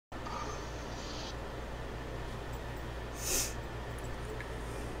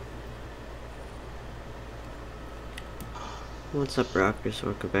What's up, rockers?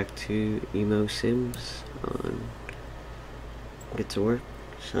 Welcome back to Emo Sims on Get to Work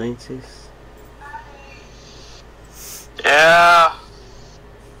Sciences. Yeah.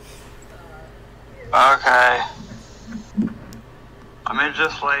 Okay. Let me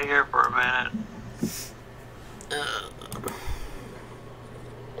just lay here for a minute.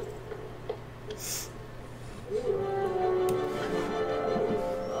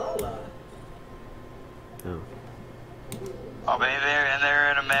 Oh. I'll be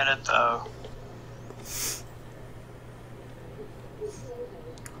there in a minute though.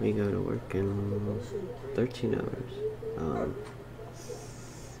 We go to work in 13 hours. Oh.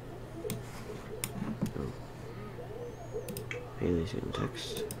 Haley's getting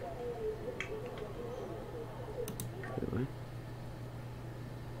text. Wait, what?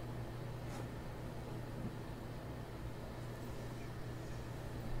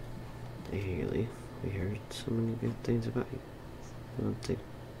 Hey Haley, we heard so many good things about you. I don't think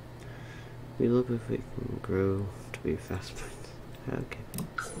we look if we can grow to be fast friends. Okay.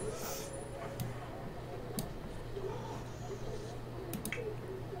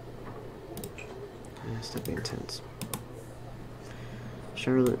 Stop being tense.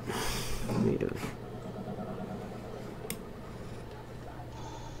 Charlotte, what are you doing?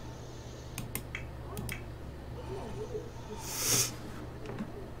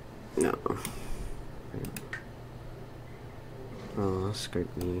 No. Oh, skirt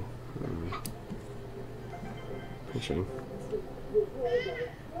me. Pushing.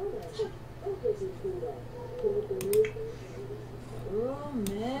 Oh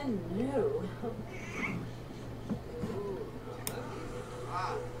man, no.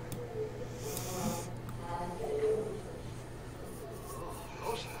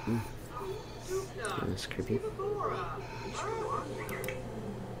 That's creepy.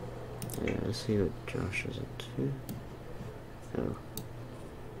 Yeah, let's see what Josh is up to. Oh.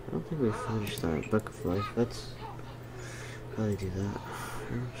 I don't think we finished that Book of Life. Let's probably do that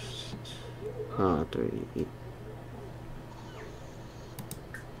first. Oh, after we eat.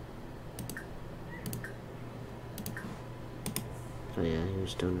 Oh yeah, he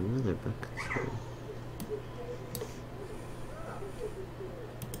was doing another book. So.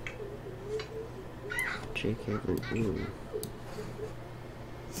 Jake haven't eaten.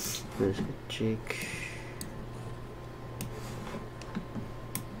 Let's get Jake.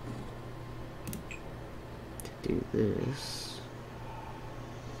 To do this.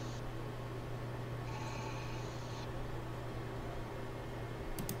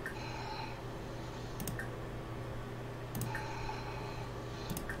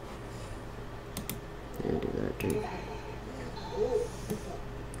 Yeah, do that, Jake.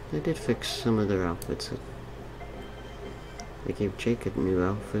 I did fix some of their outfits. I gave Jake a new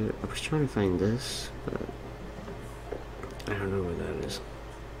outfit. I was trying to find this, but I don't know where that is.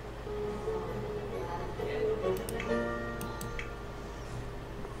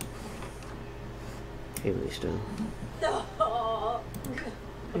 Haley still.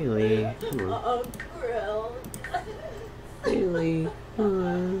 Haley, come on. Oh, grill. Haley, come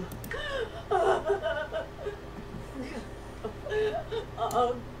on.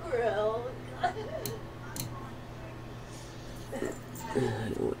 Oh, grill. I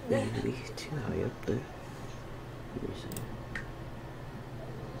don't want me to be too high up there. Let me see.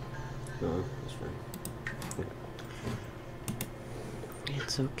 No, that's fine.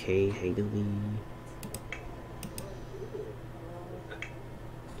 It's okay, Haley.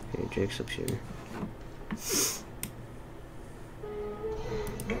 Okay, Jake's up here.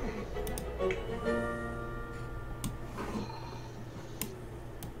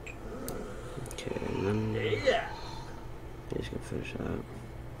 Okay, and then he's gonna finish that.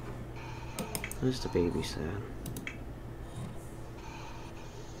 Where's the baby sad?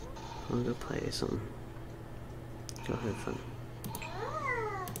 I'll go play something. Go have fun.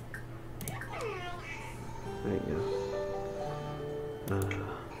 There you go.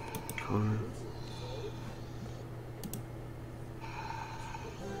 Car.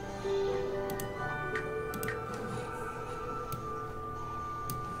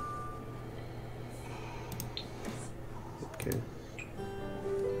 Okay.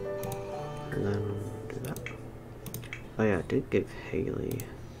 And then do that. Oh yeah, I did give Haley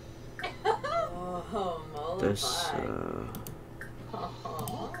this,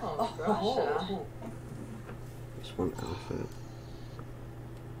 this one outfit.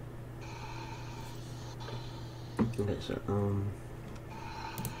 Okay, so,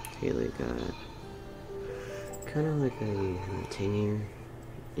 Haley got kind of like a entertainer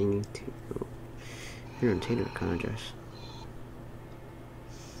kind of dress.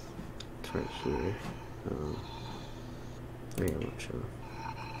 It's right here. Oh yeah, watch out.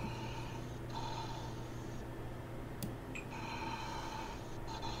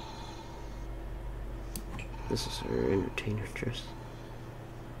 This is her entertainer dress.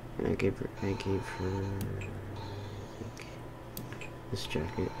 And I gave her I think, this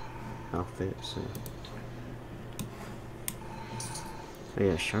jacket outfit, so. Oh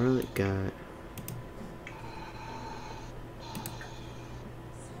yeah, Charlotte got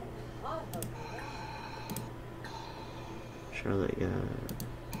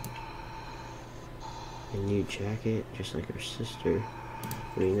a new jacket, just like her sister.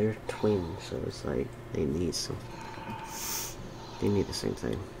 I mean, they're twins, so it's like they need something. They need the same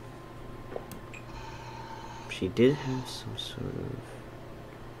thing. She did have some sort of.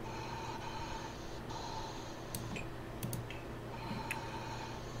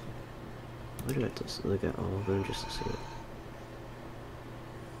 Why do I have to look at all of them just to see it?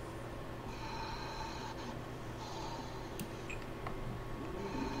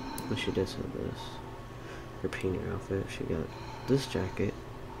 But she does have this. Her painter outfit. She got this jacket.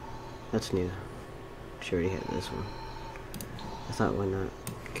 That's new. She already had this one. I thought, why not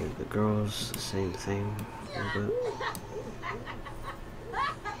give the girls the same thing? But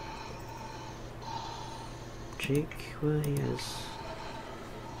Jake, well, he has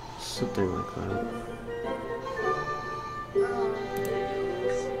something like that.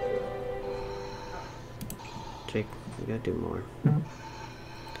 Jake, you gotta do more.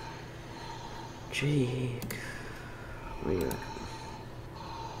 Jake, where you at?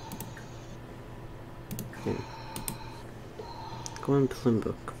 Here. Go on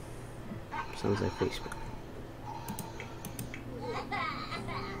Plimbook. Sounds like Facebook.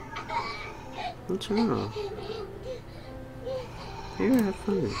 What's wrong? Here, have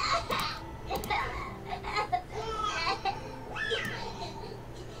fun.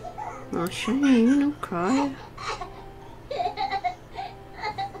 Oh, Shane, don't cry.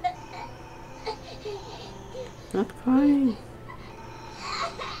 Not crying.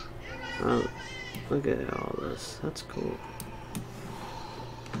 Oh, look at all this. That's cool.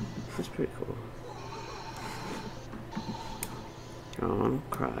 That's pretty cool. Oh, don't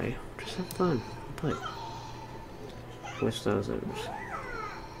cry. Just have fun. Play. Wish those others.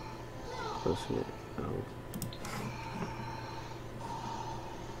 Close knit. Oh.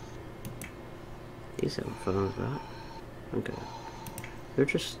 He's having fun with that. Okay. They're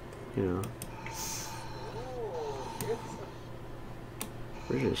just, you know.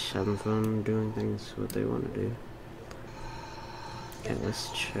 We're just having fun doing things what they want to do. Okay, let's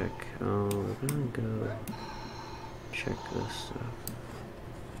check. We're gonna go check this stuff.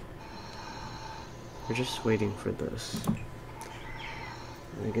 We're just waiting for this.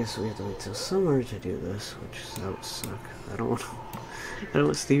 I guess we have to wait till summer to do this, which that would suck. I don't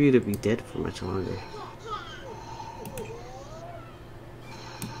want Stevie to be dead for much longer.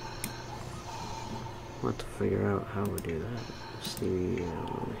 I'll have to figure out how we do that. Stevie, I don't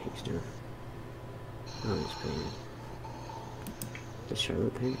know what he's doing. Oh, he's painting. Does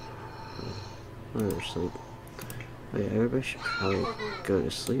Charlotte paint? Oh, they're asleep. Oh yeah, everybody should probably go to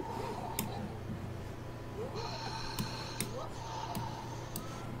sleep.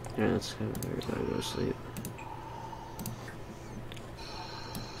 Yeah, let's have everybody go to sleep.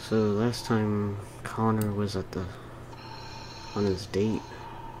 So last time Connor was at on his date.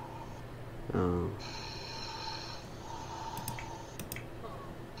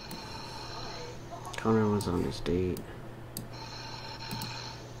 Connor was on his date.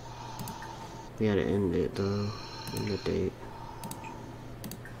 We had to end it though, end the date.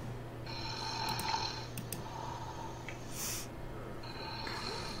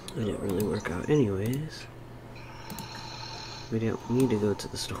 It didn't really work out anyways. We didn't need to go to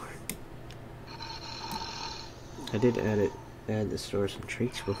the store. I did add the store some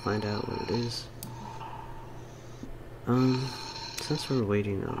treats. We'll find out what it is. Since we're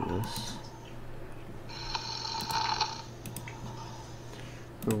waiting on this,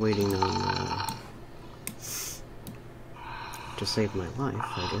 we're waiting on to save my life,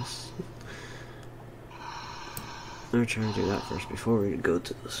 I guess. I'm gonna try to do that first before we go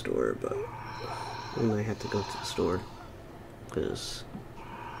to the store, but we might have to go to the store because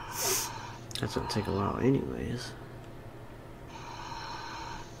that's gonna take a while anyways.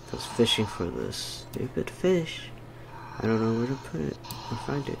 I was fishing for this stupid fish. I don't know where to put it or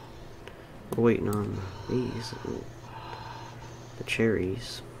find it. We're waiting on these, the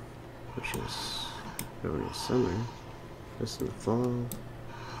cherries, which is growing in summer. This in the fall.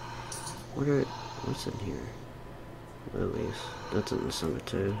 What's in here? Lilies. That's in the summer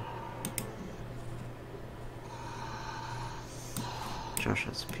too. Josh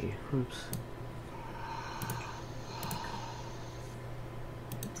has to pee. Oops.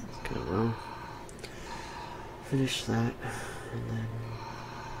 Okay, well, finish that, and then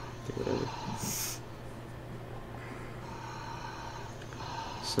do whatever.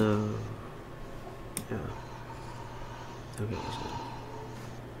 So, yeah. Okay, so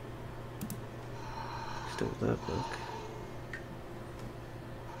still with that book.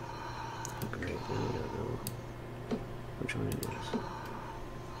 Oh, great, now we don't know which one it is.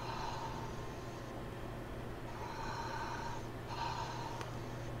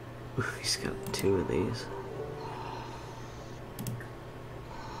 He's got 2 of these.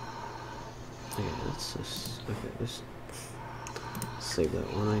 Okay, let's just... Okay, let's save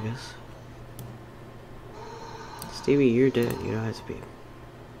that one, I guess. Stevie, you're dead. You don't have to be.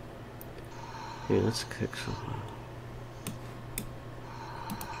 Here, let's cook something.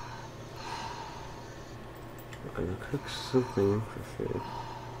 We're gonna cook something for food.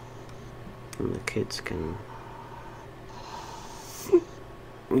 And the kids can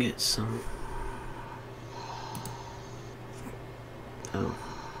get some. Oh.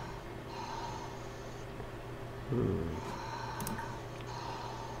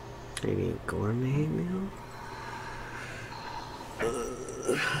 Maybe a gourmet meal?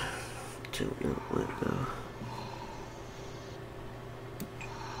 Don't know, let go.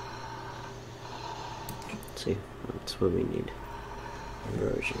 See, that's what we need.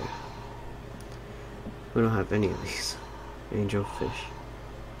 Roger. We don't have any of these. Angel fish.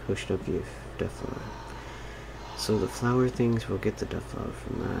 Potion of youth. Death flower. So the flower things, we'll get the death flower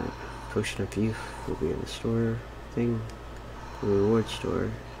from that. Potion of youth will be in the store thing. The reward store.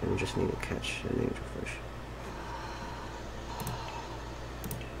 And we just need to catch an angel fish.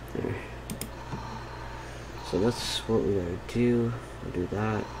 There. So that's what we gotta do. We'll do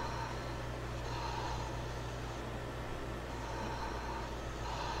that.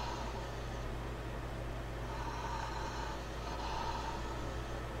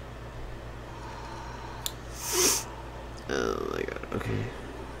 Oh my god, okay.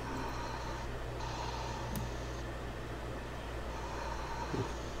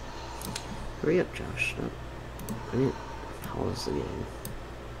 Hurry up, Josh. No. I need to pause the game.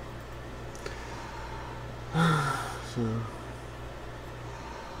 So.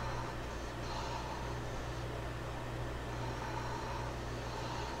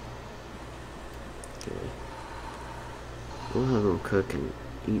 Okay. We'll have them cook and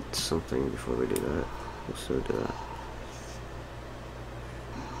eat something before we do that. We'll still do that.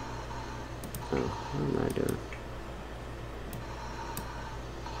 Oh, what am I doing?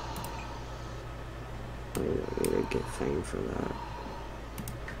 I need to get fame for that.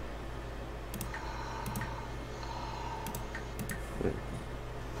 Right.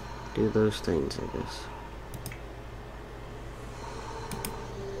 Do those things, I guess.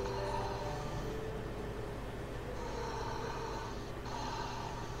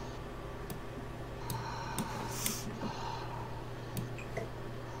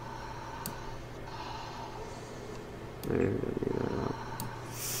 There, don't need that out.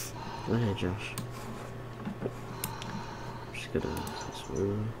 Go ahead, Josh. Just gonna...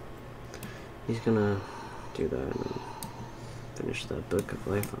 He's gonna do that and finish the book of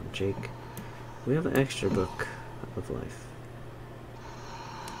life on Jake. We have an extra book of life.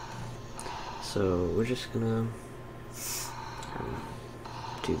 So we're just gonna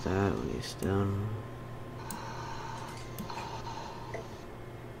do that when he's done.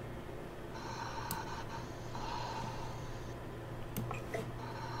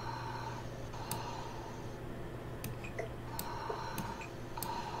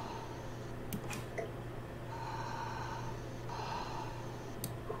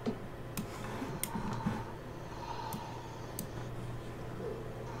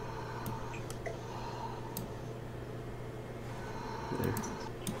 There.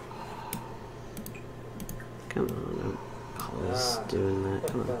 Come on, Paul's doing that.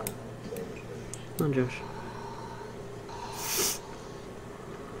 Come on. Come on, Josh.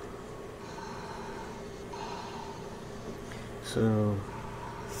 So,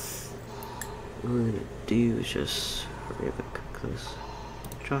 what we're gonna do is just hurry up and cook this.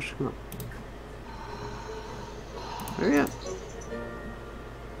 Josh, come on. Hurry up.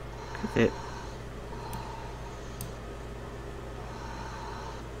 Cook it.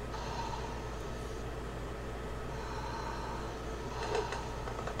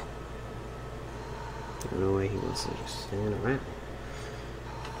 No way he wants to just stand around.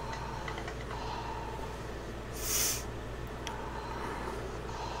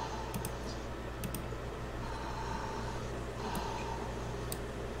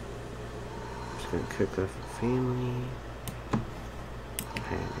 Just gonna cook that for family.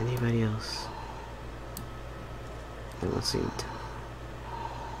 Okay, anybody else? Then let's eat.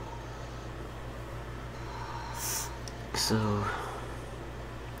 so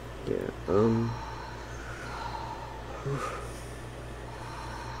yeah,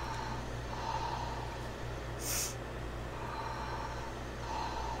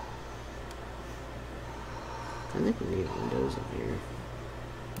 I think we need windows up here.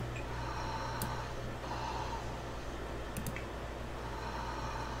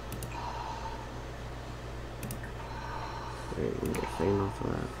 Alright, we can get fame off of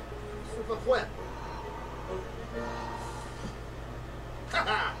that.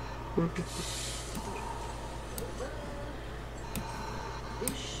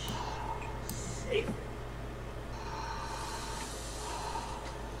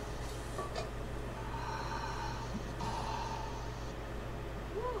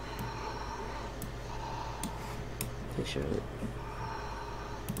 Hey, Charlotte.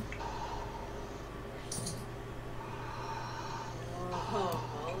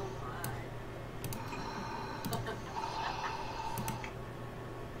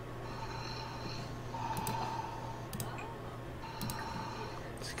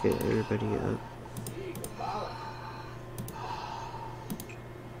 Let's get everybody up.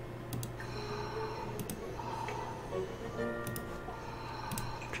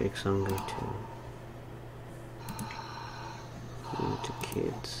 Drake's hungry too. To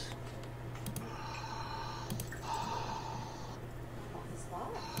kids.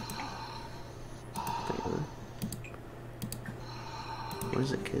 Where's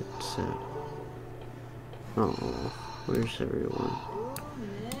the kids at? Oh, where's everyone?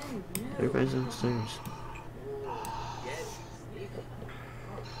 Everybody's downstairs.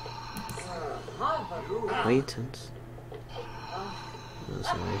 Why are you tense? Oh,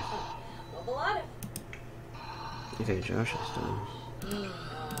 sorry. Okay, Josh is done.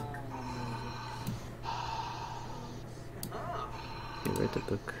 You read the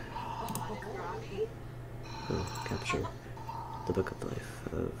book. Oh, capture the book of life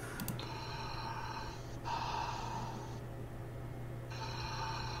of.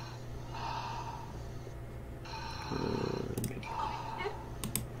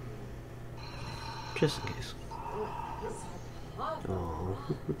 Just in case. Oh.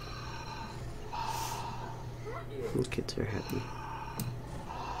 The kids are happy.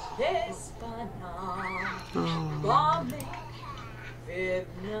 Boy.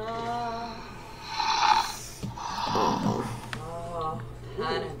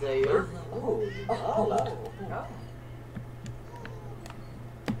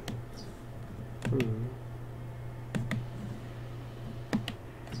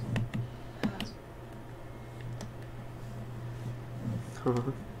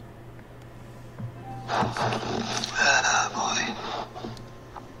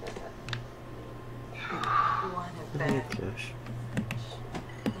 Hey, Josh.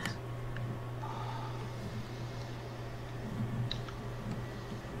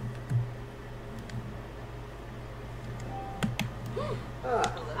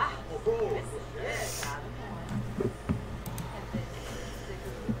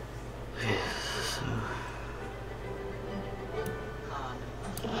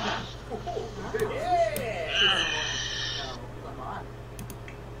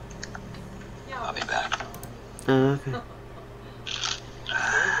 I'll be back. Okay.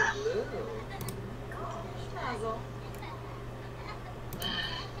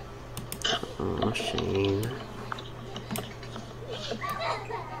 Oh, Shane.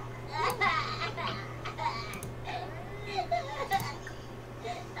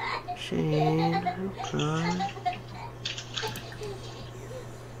 Shane, don't cry.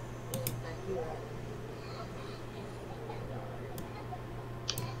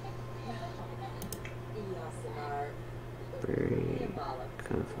 Very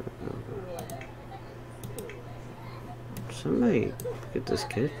comfortable. Somebody get this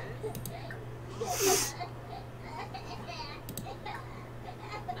kid.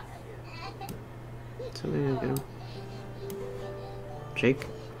 Somebody go get him. Jake,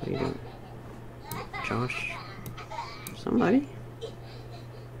 what are you doing? Josh? Somebody?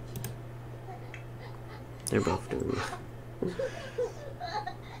 They're both doing it.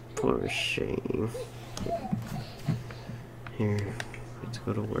 Poor Shane. Here, let's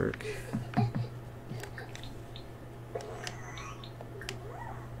go to work.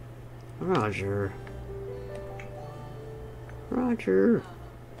 Roger. Roger.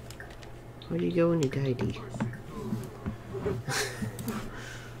 Where'd you go when you died?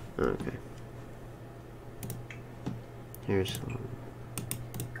 Okay. Here's some.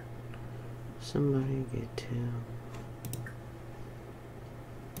 Somebody get to.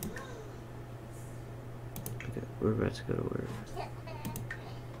 Okay, we're about to go to work.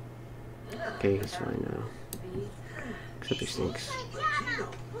 Okay, he's fine now. Except for Thnx.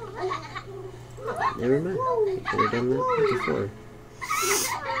 Never mind. You could have done that before.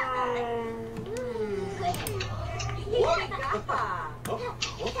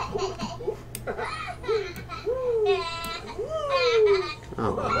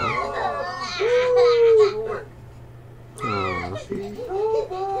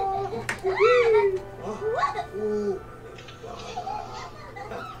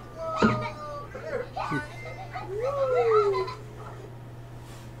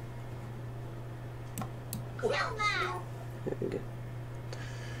 There we go.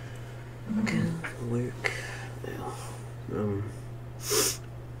 Good work. Now,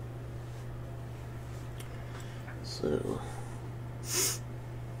 so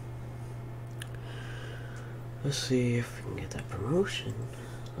let's see if we can get that promotion.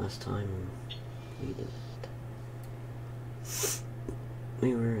 Last time we did it,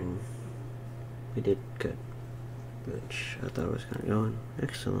 we did good, which I thought was kind of going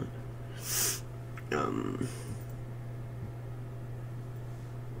excellent.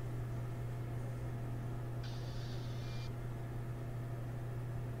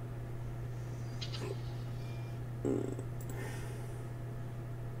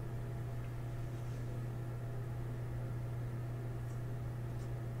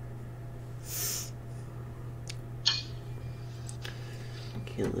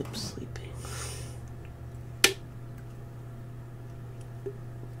 Caleb sleeping.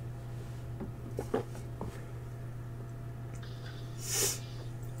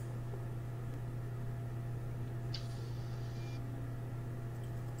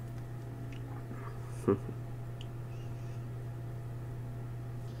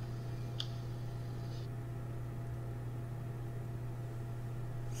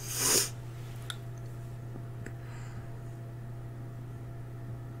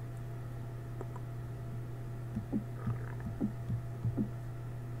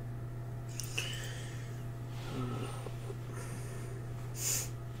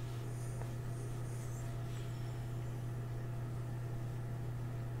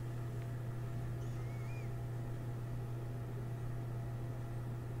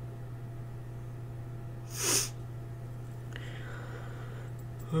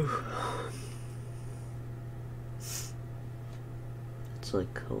 It's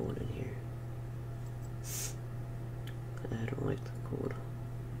like cold in here. I don't like the cold.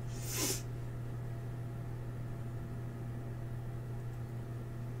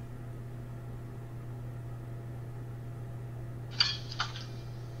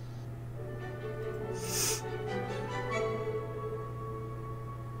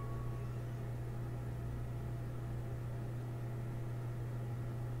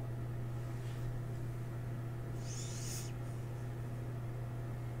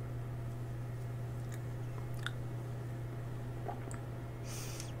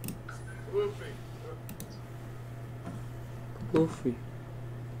 Wolfie.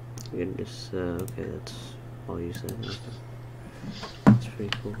 You can just, okay, that's all you said. That's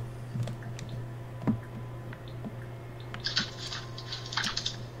pretty cool.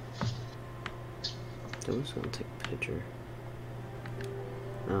 I was gonna take a picture.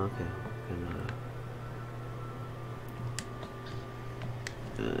 Oh, okay. And,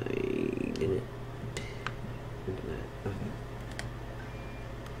 I didn't do that. Okay.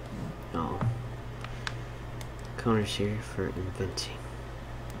 Oh. Connor's here for inventing.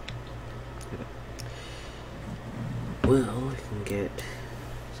 Okay. Well, we can get.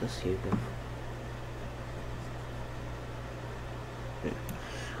 Is this Hugo? Yeah.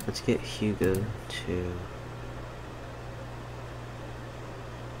 Let's get Hugo to.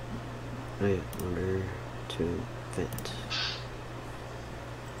 Oh yeah, order to invent.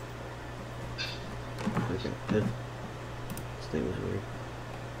 Okay, good. His name was weird.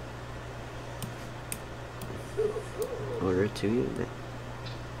 Order to event.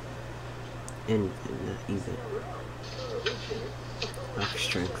 Invent, not event. Rock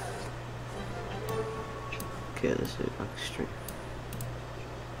strength. Okay, let's do rock strength.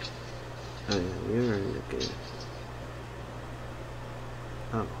 Oh yeah, we are in the game.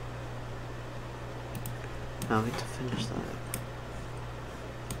 Oh. I'll get to finish that.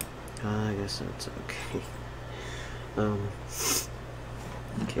 I guess that's okay.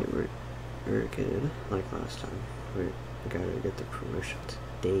 Okay, we're good, like last time. We gotta get the promotion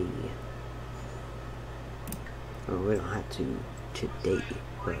today. Oh, we don't have to today,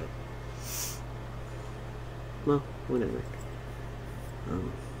 but well, whatever.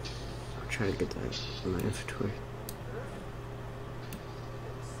 I'll try to get that in my inventory.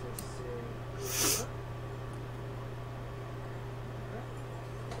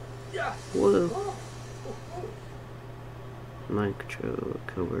 Whoa. Mike, Joe,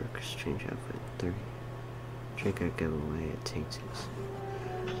 co-workers, change outfit 30. Check out giveaway at Thnx.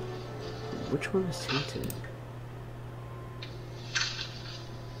 Which one is tainted?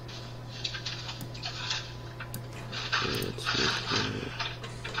 Let's make it.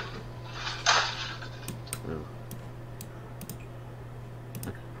 Oh.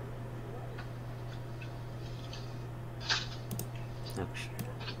 Okay. Action.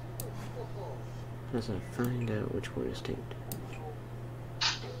 As I find out which one is tainted.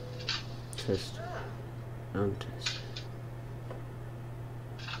 Test. Untested.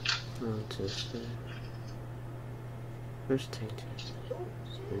 Untested. Where's tainted?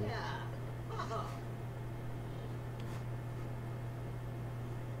 I don't know.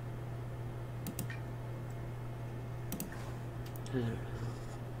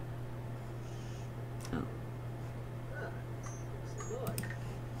 Oh.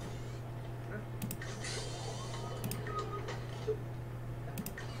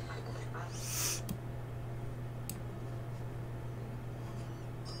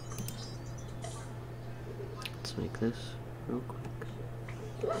 Let's make this real quick.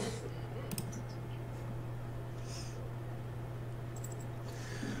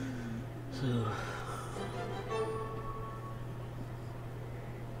 So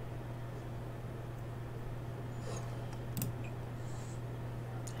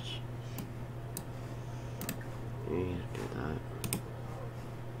you need to do that.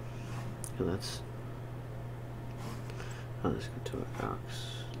 So let's go to our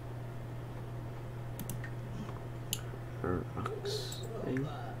rocks thing.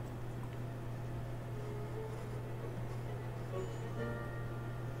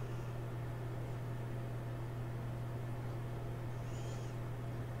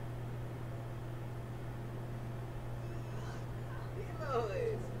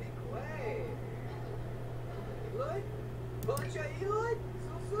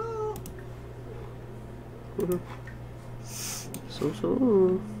 So.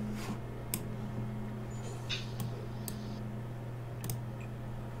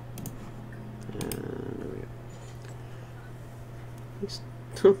 And there we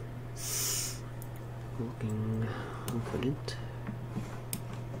go. Looking confident.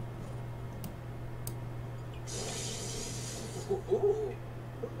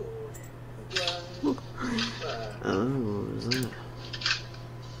 Oh, what was that?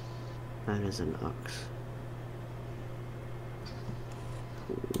 That is an ox.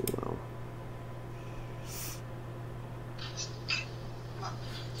 Wow.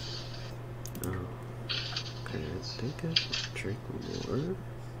 Oh. Okay, I think I should drink more.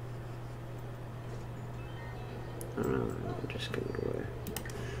 I don't know, I'll just give it away.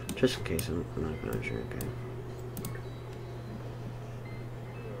 Just in case I'm not gonna drink it.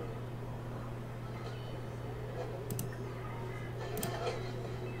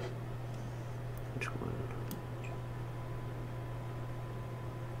 Which one?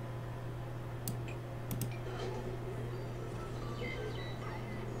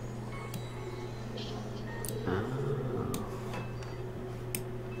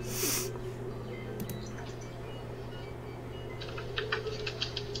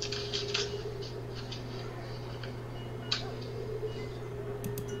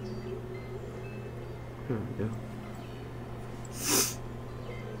 There we go.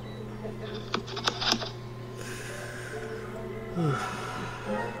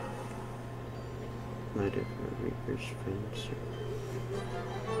 My different Reaper's friends.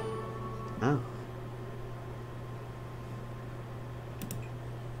 Oh.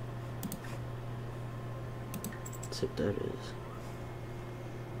 That's what that is.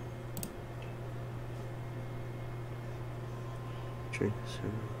 Drink,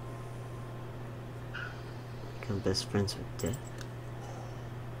 sir. Become best friends with death?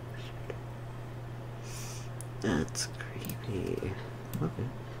 That's creepy. Okay.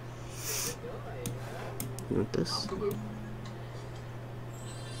 You want this?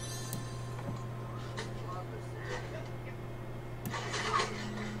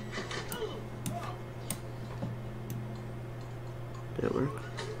 Did it work?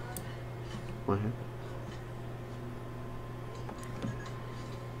 What happened?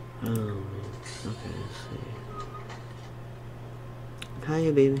 Oh man. Okay, let's see.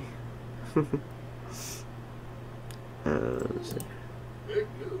 Hiya, baby. Let's see.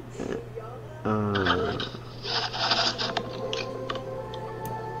 Hi.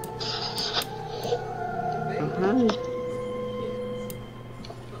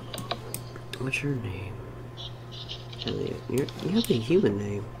 What's your name? Elliot. You have a human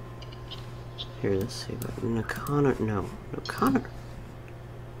name. Here, let's see. Connor. No, Connor.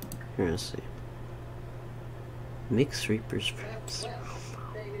 Here, let's see. Mixed Reaper's perhaps.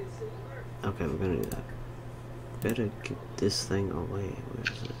 Okay, we're gonna do that. Better get this thing away. Where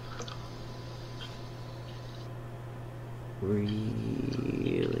is it?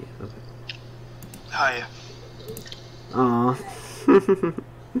 Really? Okay. Hiya. Aww.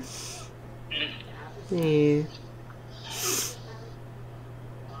 Yeah.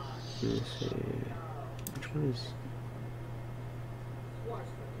 Let me see. Which one is...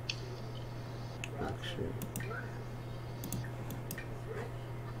 Actually...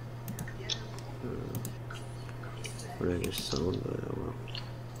 What I just sold, but oh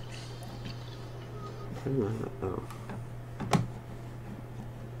well. Oh.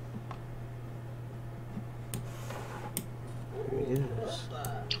 Here he is.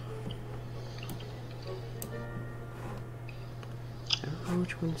 I don't know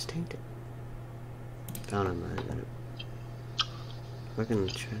which one is tainted. Found him, I got it. Fucking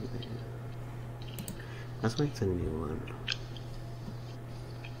try me. Let's make the new one.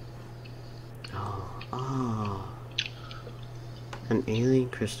 Oh. An alien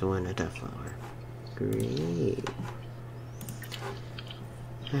crystal and a death flower. Great.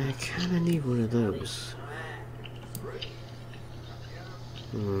 I kinda need one of those.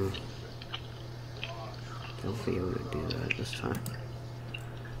 Don't be able to do that this time.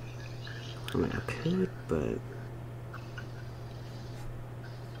 I mean, I could, but...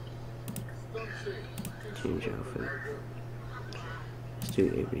 Change outfit. Let's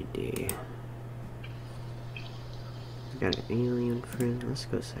do every day. Got an alien friend. Let's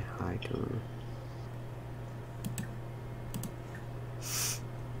go say hi to him.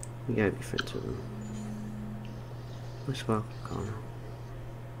 You gotta be friends with him. Let's walk on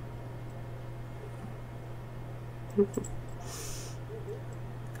him.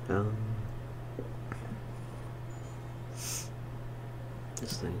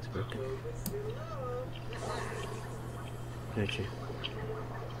 This thing's broken. Gotcha.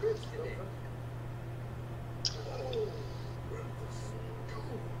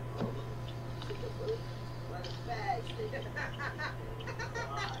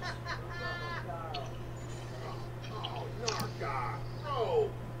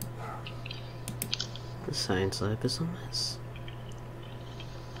 The science lab is a mess.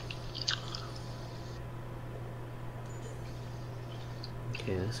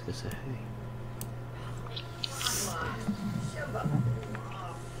 Okay, let's go say hey.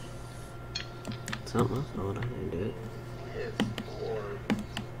 Something else? Oh, I didn't do it.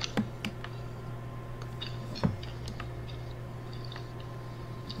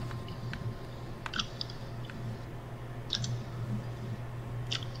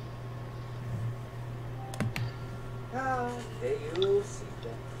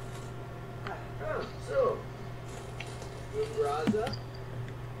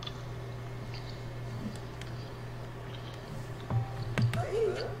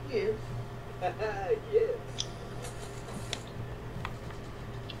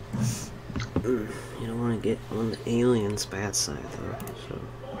 You don't want to get on the alien's bad side though, so...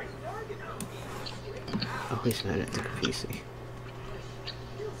 Oh, he's mad at the PC.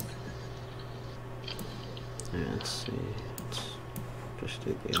 Yeah, let's see. Let's just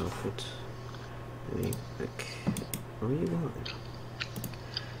do the outfits. Maybe like... Where are you going?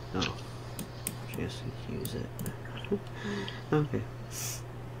 Oh. Just use it. Okay.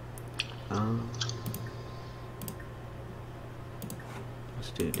 Let's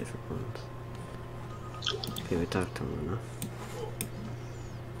do different ones. Okay, we talked to him enough.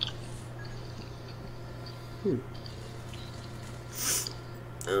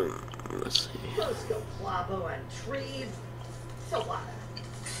 Let's see.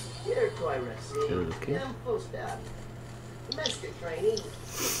 Okay.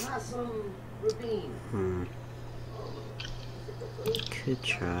 Could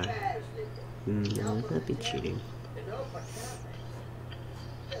try. No, that'd be cheating.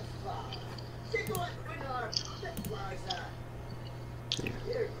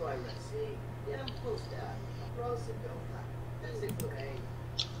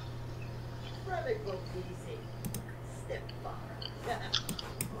 There.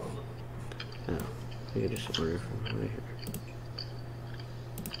 Oh, we could just order from right here.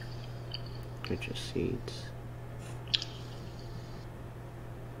 Get your seeds.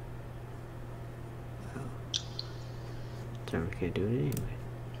 Oh. Sorry, we can't do it anyway.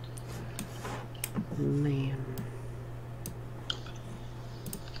 Man.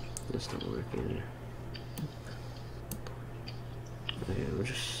 That's not working. Okay, we'll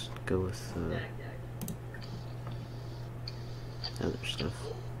just go with other stuff.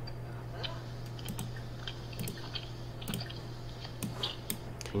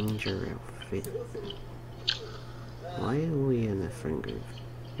 Change your outfit. Why are we in a friend group?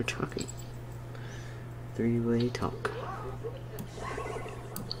 We're talking. Three-way talk.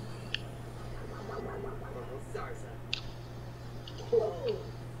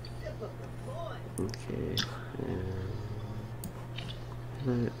 Okay.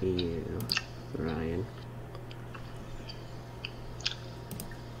 How about you, Ryan?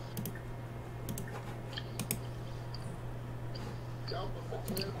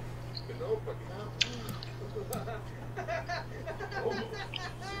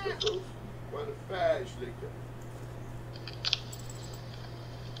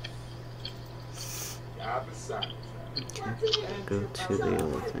 Okay, go to the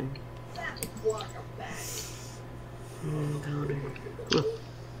other thing. Connor. Come on.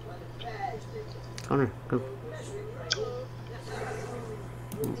 Connor, go.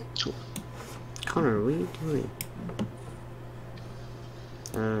 Connor, what are you doing?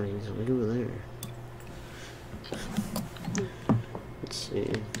 He's way over there. Let's see.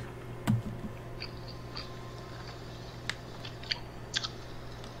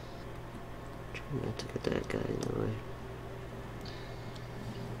 Trying not to get that guy in the way.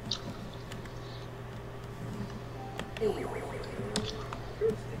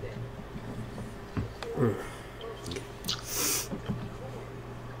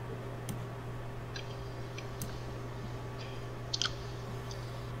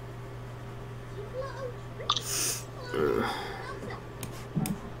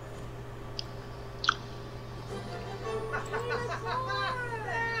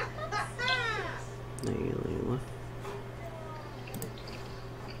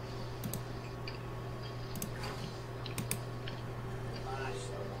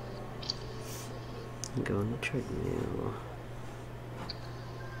 Go on the treadmill.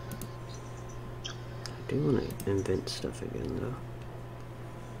 I do want to invent stuff again though.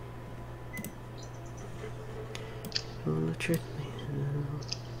 Go on the treadmill.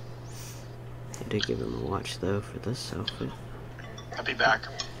 I did give him a watch though for this outfit. I'll be back.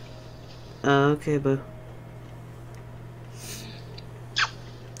 Okay, boo.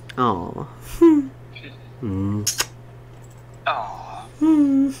 Aww. Aww.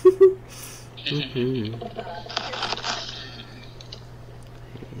 Mm-hmm.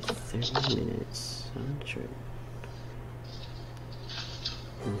 30 minutes on trip.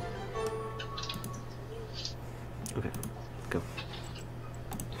 Okay, go.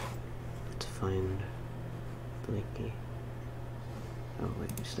 Let's find Blakey. Oh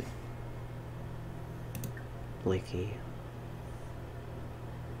wait, stay. Blakey.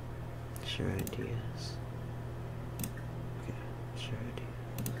 Share ideas. Okay, share ideas.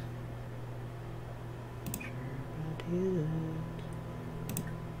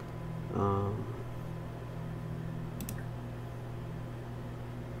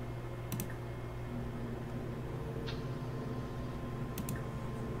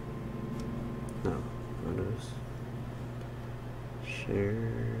 No, photos. Share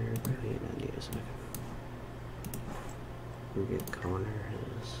brilliant ideas. Okay. We'll get Connor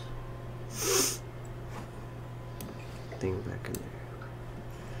his thing back in there.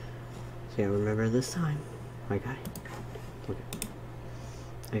 See, I remember this time. I got it. Okay.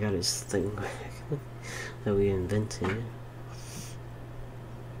 I got his thing back that we invented.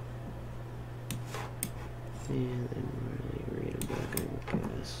 And then really read it back, I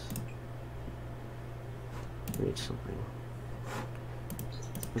guess. Read something.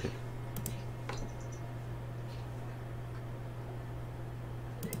 Okay.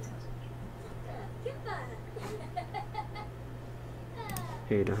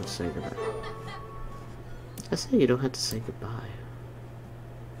 Here, you don't have to say goodbye. I said you don't have to say goodbye.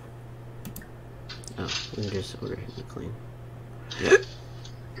 Oh, we can just order him to clean.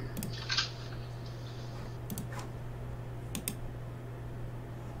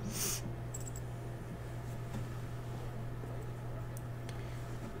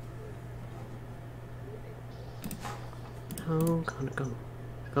 Oh, gotta go.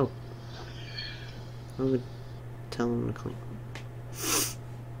 Go. I would tell him to clean.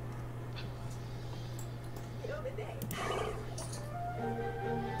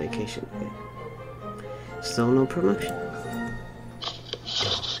 Vacation. Still no promotion.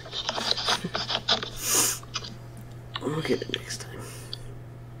 We'll get it next time.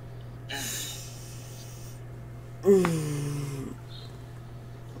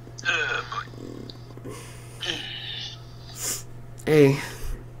 Hey.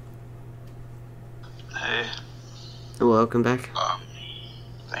 Hey. Welcome back.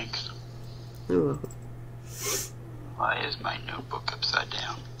 Thanks. You're welcome. Why is my notebook upside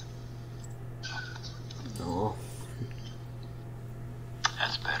down? Oh.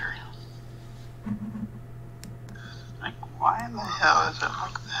 That's better. hell does it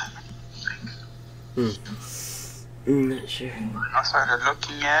look then? Not sure. I started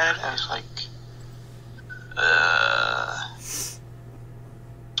looking at it, I was like,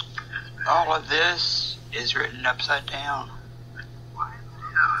 all of this is written upside down.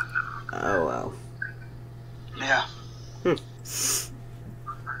 Oh wow. Yeah.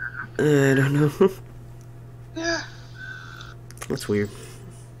 I don't know. Yeah. That's weird.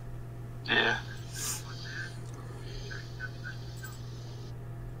 Yeah.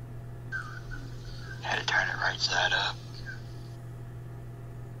 Had to turn it right side up.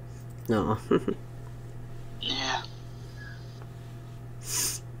 No. Yeah.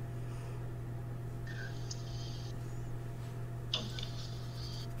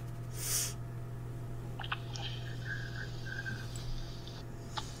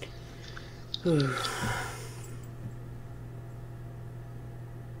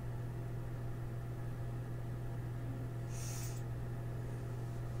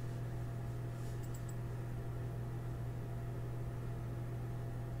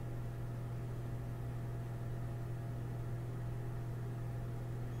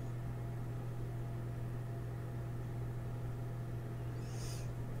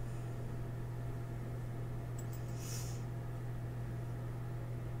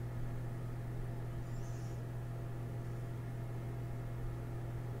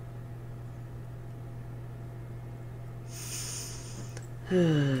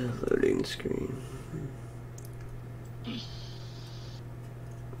 Loading screen.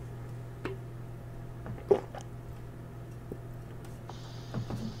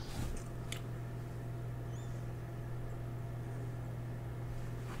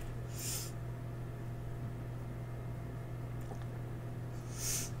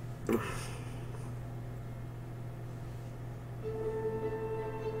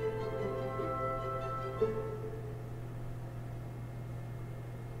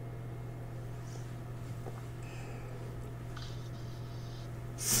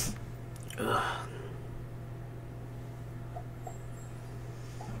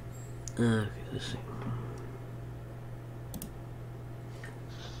 Okay, let's see.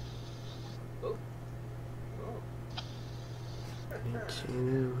 Oh,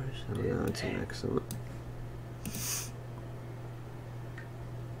 no, it's an excellent.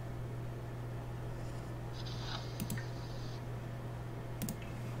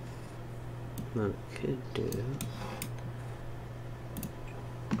 What I could do.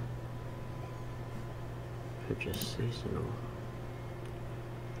 Purchase seasonal.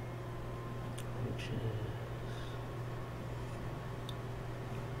 Which is.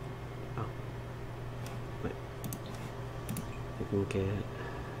 Oh. Wait. I can get.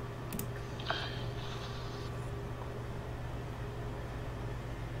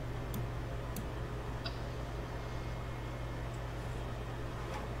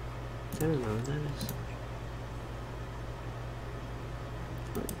 I don't know what that is.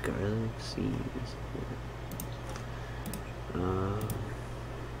 Like garlic seeds. I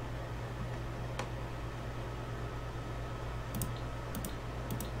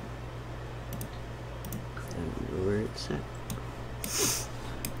don't know where it's at.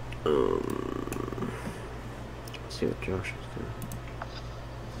 Let's see what Josh is doing.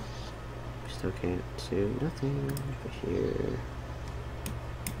 Still can't do nothing over here.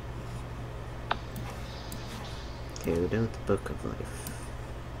 Okay, we're done with the Book of Life.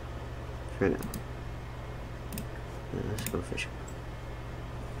 For now. Let's go fishing.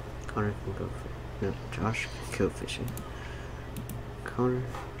 Connor can go fishing. No, Josh can go fishing. Connor,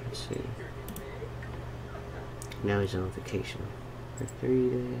 let's see. Now he's on vacation for 3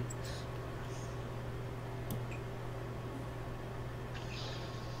 days.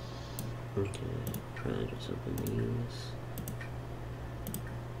 Okay, probably just open these.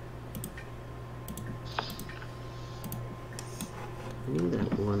 I need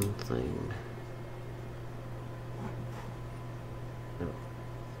that one thing. No.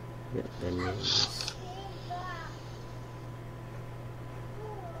 Yeah, bananas.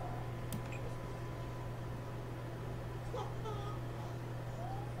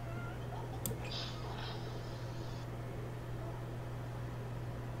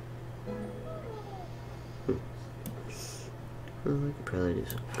 Well, I could probably do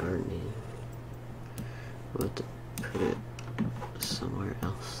some gardening. I'll have to put it somewhere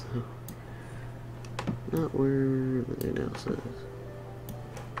else though. Not where everything else is.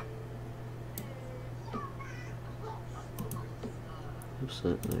 What's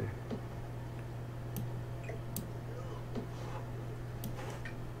that there?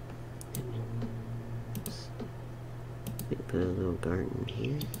 Maybe put a little garden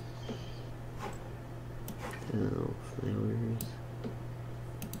here. Little flowers.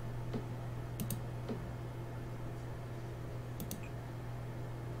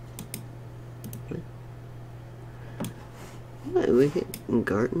 we get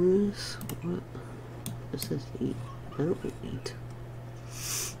gardeners? What? It says eat. I don't eat.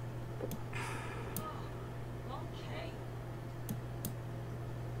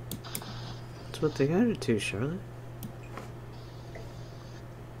 That's what they gotta do, Charlotte.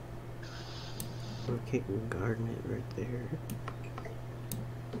 We can garden it right there.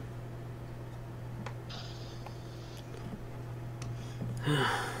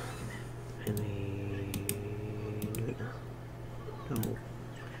 I mean, no.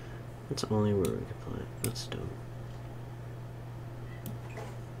 That's only where we can plant. That's dumb.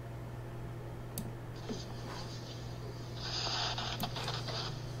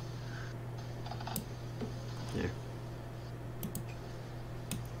 There.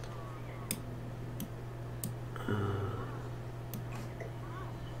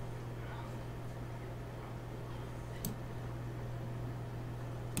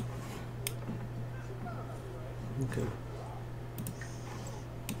 Okay.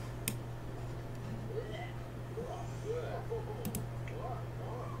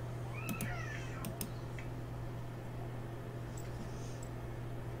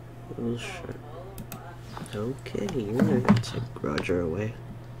 Oh, sure. Okay, you're gonna take Roger away.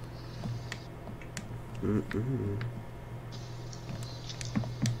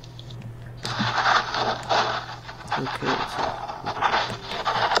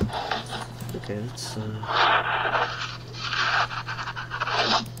 Okay, let's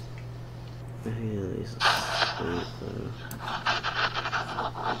maybe at least sleep though.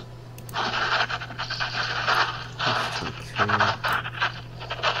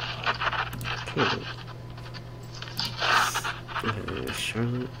 Okay,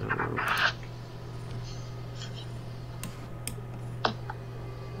 Charlotte,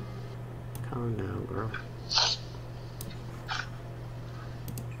 calm down, girl.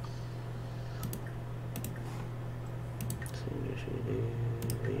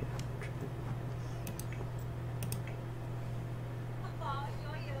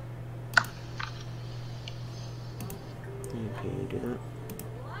 Can you do that?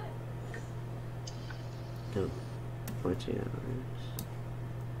 No. 40 hours.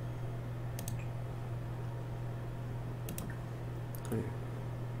 Okay.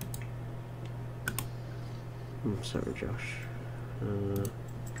 I'm sorry, Josh.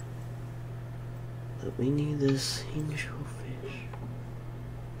 But we need this angel fish.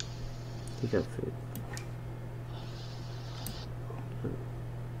 You got food.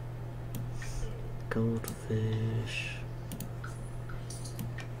 Goldfish.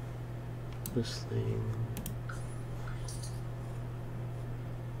 This thing.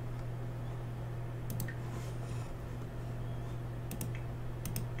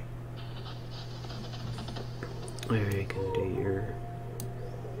 Larry can do your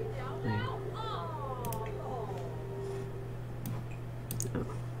thing. Oh.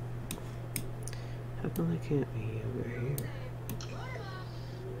 How come I can't be over here?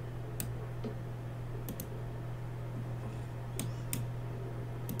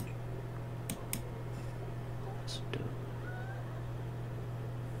 That's dumb.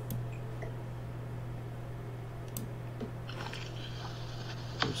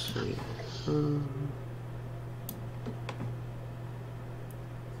 Let's see.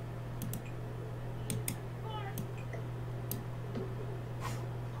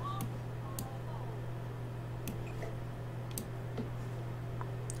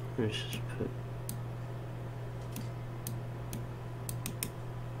 Let's just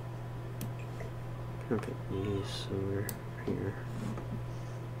put these somewhere here.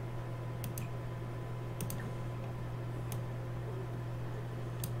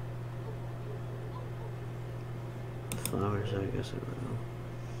 Flowers, I guess I don't know.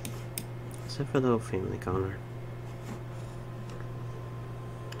 Except for the whole family corner.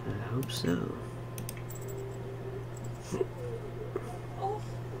 I hope so.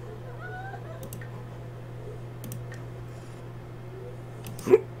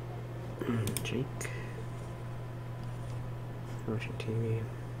 Jake. Watching TV.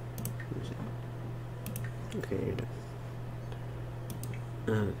 Music. Okay, you're done.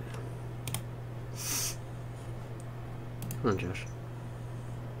 Okay. Come on, Josh.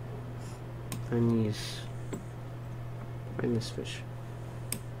 Find this fish.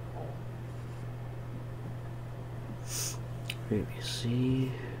 Maybe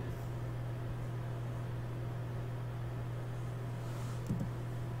see.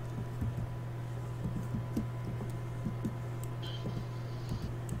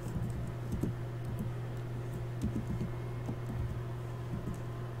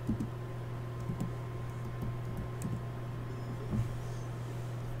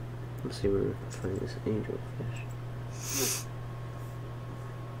 Let's see where we can find this angel fish.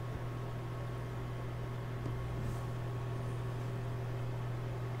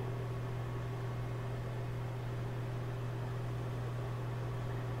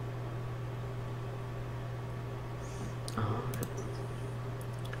 Oh,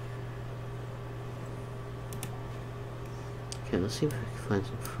 okay, let's see if we can find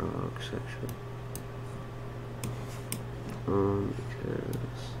some frogs, actually.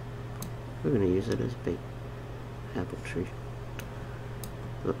 Because we're gonna use it as bait. Apple tree.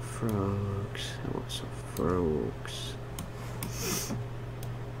 But frogs, I want some frogs.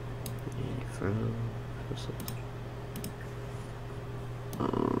 Any frogs? What's this?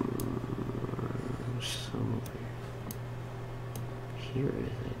 Some over here, I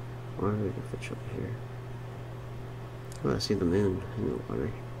think. Or we can fish over here. Oh, I see the moon in the water.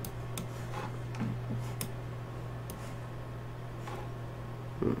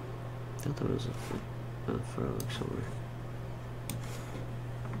 I thought there was a frog somewhere.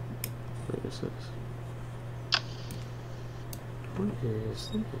 What is this? What is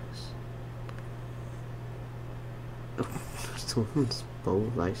this? Oh, someone's bowl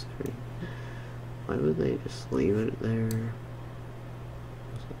of ice cream. Why would they just leave it there?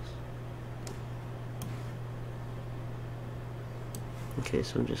 What's this? Okay,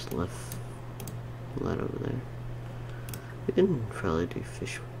 so just left that over there. We can probably do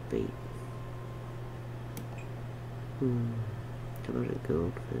fish with bait. How about a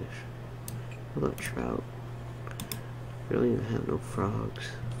goldfish? How about trout? We don't even have no frogs.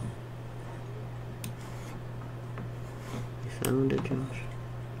 You found it, Josh?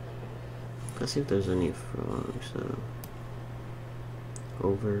 Let's see if there's any frogs, though.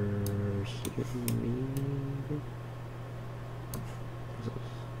 Over here, maybe? What's this?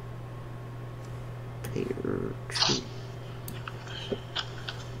 Pear tree.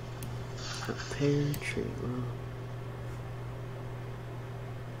 A pear tree, wow.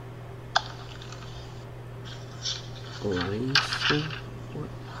 Limestone? What?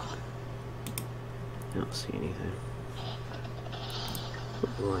 I don't see anything.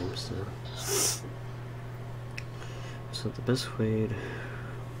 Limestone. So the best bait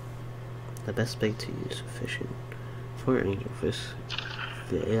to use for fishing for angelfish,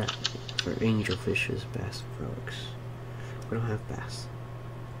 is bass and frogs. We don't have bass.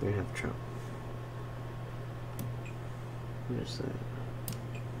 We have trout. What is that?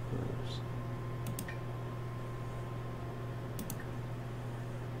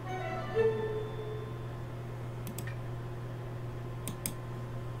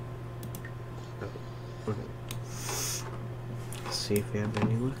 See if we have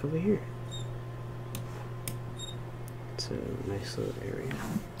any luck over here. It's a nice little area.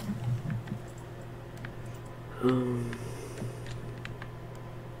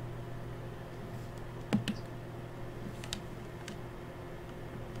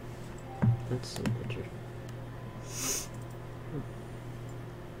 That's the picture.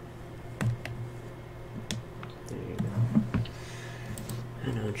 There you go. I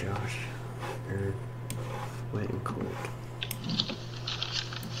know, Josh. You're wet and cold.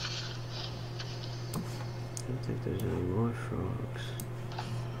 I don't think there's any more frogs.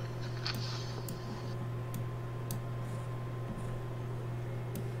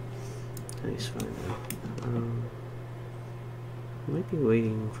 Nice find out. Might be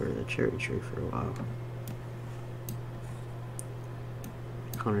waiting for the cherry tree for a while.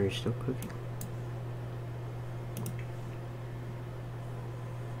 Connor, are you still cooking?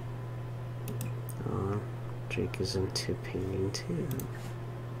 Jake is into painting too.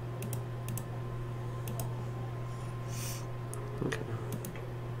 Okay.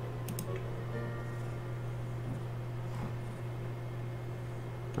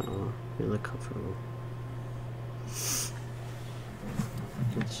 Oh, you look comfortable.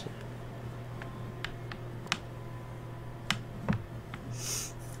 Let's see.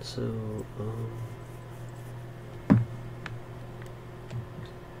 So,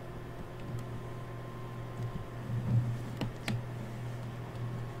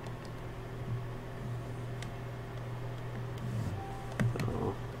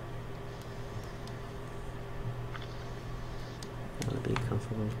 that'd be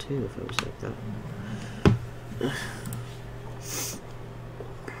comfortable too if it was like that.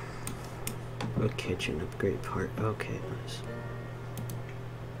 A kitchen upgrade part. Okay, nice.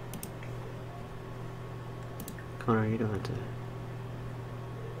 Connor, you don't have to.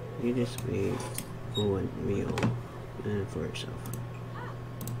 You just made one meal for yourself.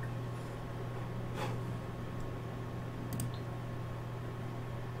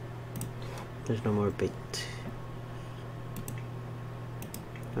 There's no more bait.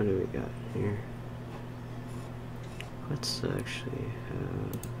 What do we got here? Let's actually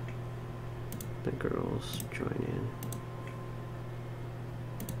have the girls join in.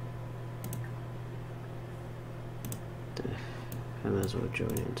 I might as well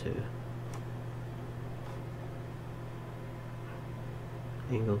join in too.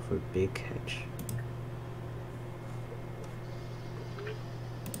 Angle for big catch.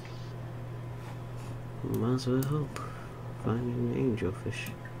 Might as well hope. Finding an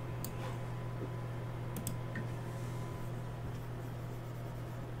angelfish.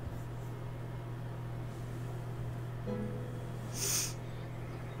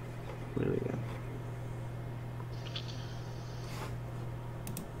 What do we got?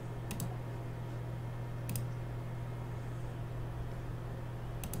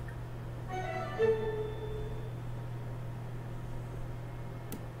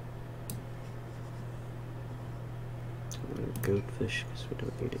 Goldfish, because we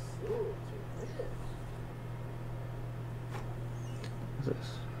don't need it. What's this?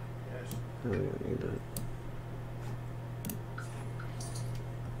 Oh, we don't need that.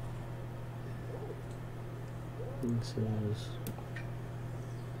 This is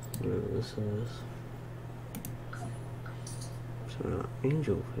whatever this is. So not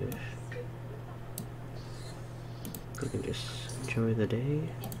angelfish. You can just enjoy the day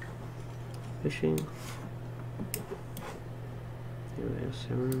fishing.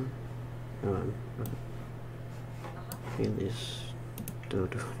 ASMR. Feel this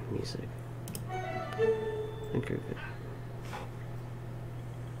dodo music. Anchor it.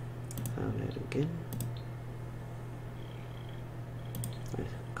 Found it again. I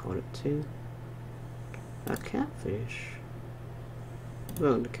caught it too. A catfish.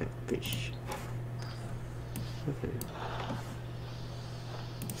 Found a catfish. Okay.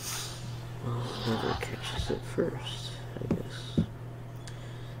 Well, whoever catches it first, I guess.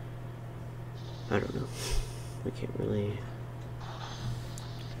 I don't know. We can't really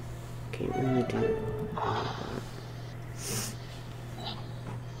do any of that.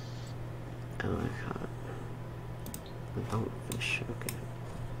 Oh, I caught a bonefish. Okay.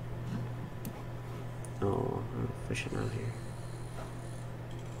 Oh, I'm fishing out here.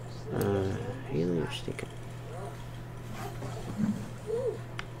 Haley, you're stinking.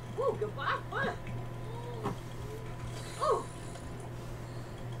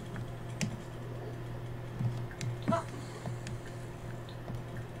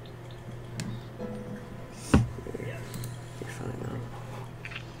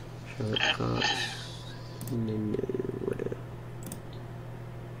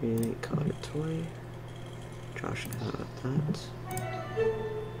 He caught a toy. Josh caught that.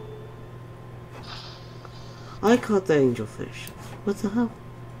 I caught the angelfish. What the hell?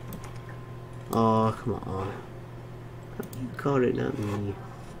 Oh, come on. You caught it, not me.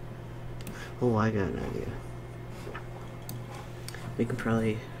 Oh, I got an idea. We can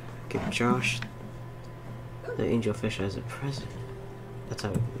probably give Josh the angelfish as a present. That's how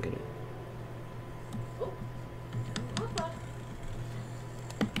we can get it.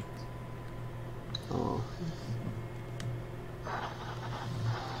 Oh.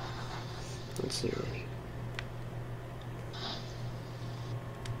 Let's see.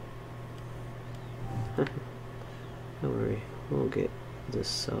 Don't worry, we'll get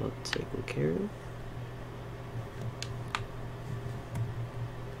this all taken care of.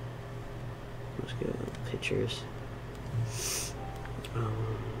 Let's get all the pictures.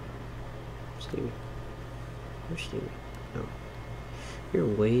 Stevie. Where's Stevie? Oh. You're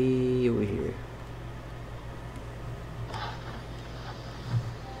way over here.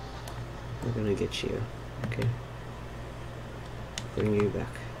 We're gonna get you, okay? Bring you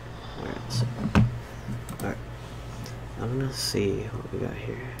back. Alright, so. Alright. I'm gonna see what we got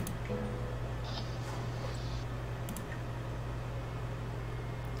here.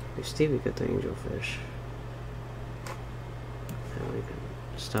 Stevie got the angelfish. Now we can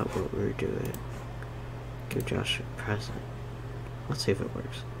stop what we're doing. Give Josh a present. Let's see if it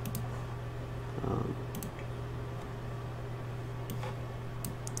works.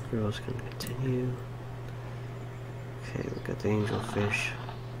 Girls can continue. Okay, we got the angelfish.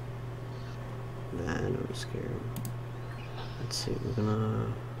 Nah, don't scare him. Let's see, we're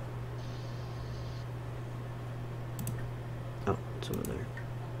gonna. Oh, it's over there.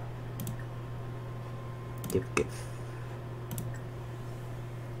 Give gift.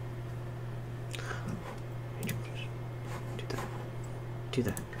 Angelfish. Do that. Do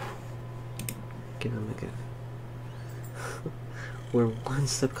that. Give him a gift. We're one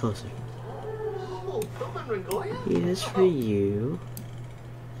step closer. Oh, come on, Ringoya. Yes, for you.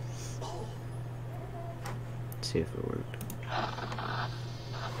 Let's see if it worked.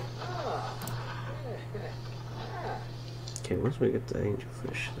 Okay, once we get the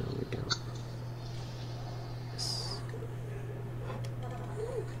angelfish, then we go. Yes.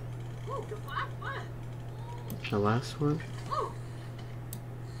 The last one?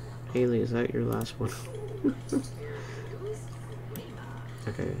 Haley, is that your last one?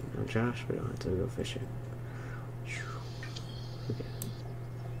 Okay, now Josh, we don't have to go fishing. Okay.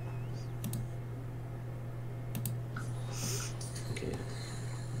 Okay.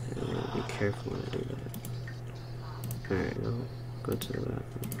 Yeah, be careful when I do that. Alright, go to the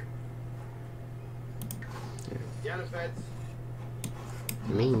bathroom. There. Jennifer's.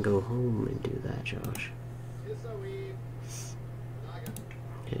 I mean, go home and do that, Josh.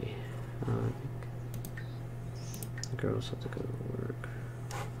 Okay. I think the girls have to go to work.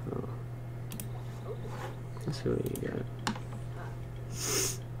 Oh. Let's see what you got.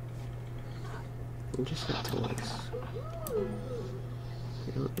 You just got toys.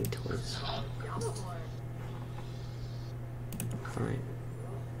 You don't need toys. Fine.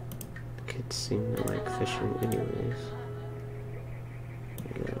 The kids seem to like fishing anyways.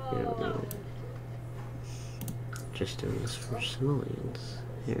 You don't need it. Just doing this for simoleons.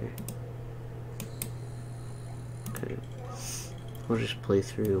 Here. Okay. We'll just play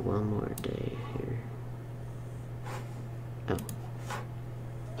through one more day here. Oh.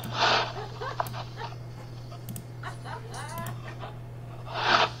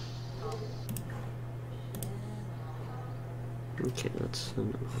 Okay, let's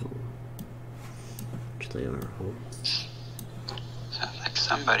send them home. Which they are home. Sounds like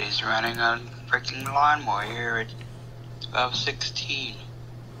somebody's running a freaking lawnmower here at 12:16.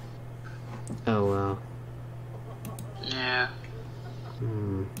 Oh wow. Yeah.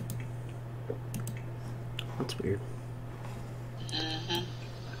 Hmm. That's weird. Mm-hmm.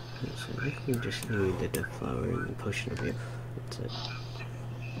 So I think we just need the deflower and potion of youth. That's it.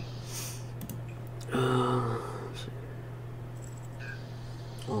 Let's see.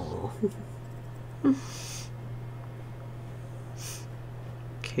 Oh.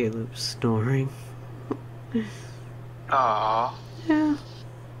 Caleb's snoring. Oh. Yeah.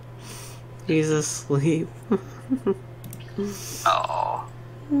 He's asleep. Oh.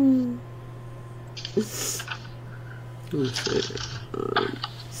 Let's see.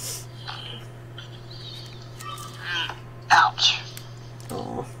 Ouch.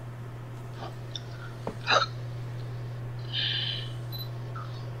 Oh.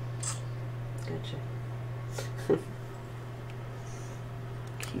 Gotcha.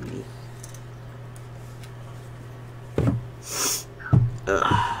 Cutie.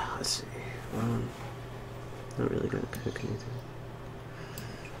 Let's see. Not really gonna cook anything.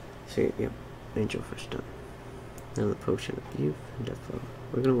 See, yep. Angel fish done. Now the potion of youth and death flower.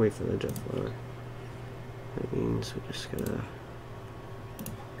 We're gonna wait for the death flower. That means we just gotta.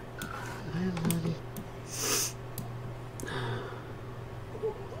 I have money.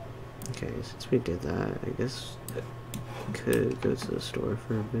 Okay, since we did that, I guess I could go to the store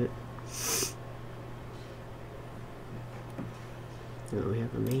for a bit. Now we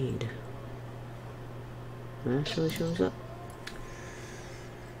have a maid. That actually shows up.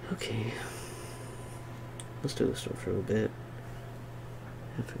 Okay. Let's do the store for a bit.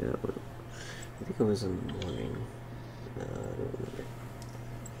 I forgot what. I think it was in the morning. I don't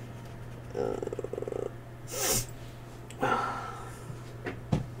remember.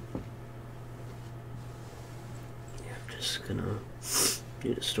 Yeah, I'm just gonna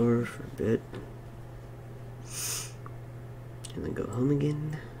do the store for a bit. And then go home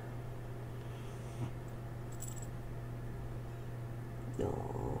again. No.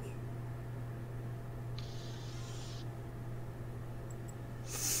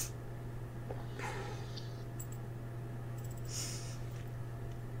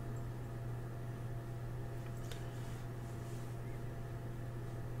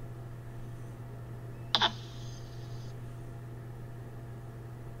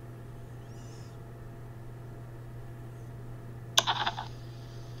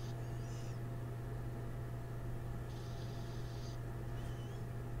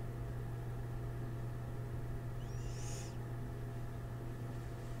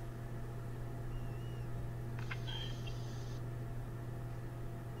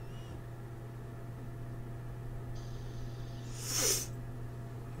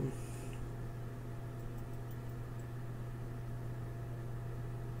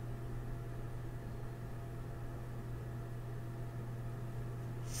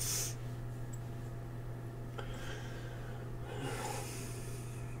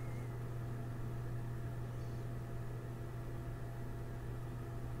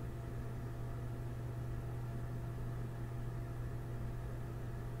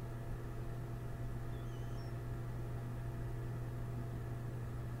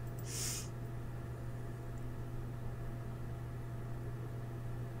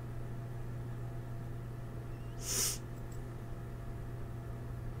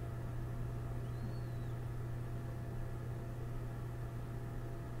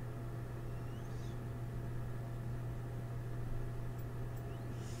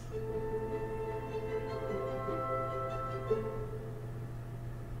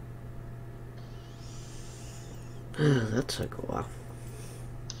 That took a while.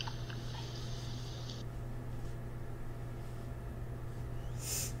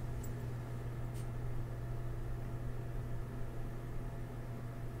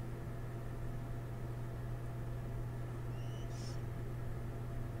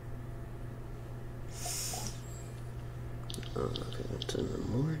 Okay, that's in the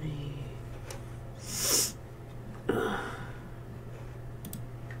morning.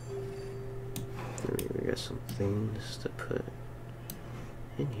 We got some things to put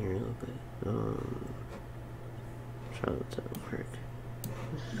in here a little bit. Try that doesn't work.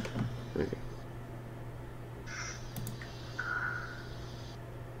 Okay.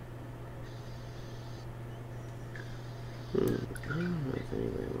 I don't know if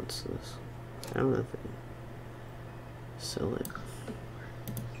anybody wants this. I don't know if I can sell it.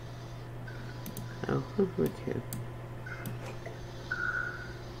 Oh, we can.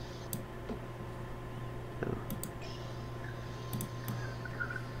 Oh.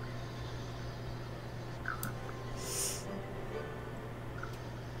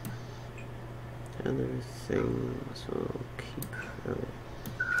 Other things will keep.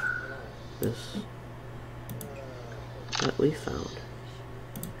 This that we found.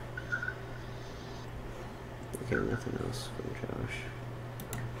 Okay, nothing else from Josh.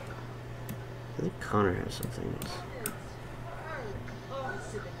 I think Connor has some things.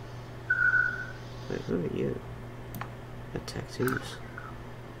 Wait, who are you? Got tattoos.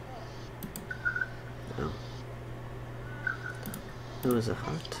 Oh. That was a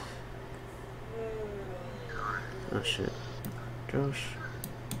hut. Oh shit. Josh.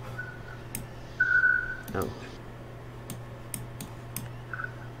 Oh.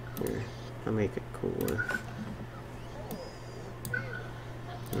 Here, I'll make it cooler.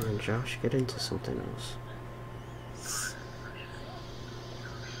 And Josh, get into something else.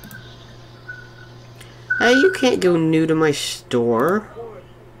 Hey, you can't go new to my store.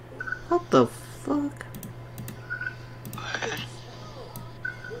 What the fuck?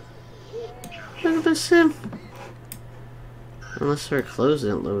 Look at this sim. Unless our clothes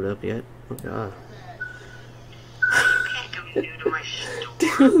didn't load up yet. Oh god.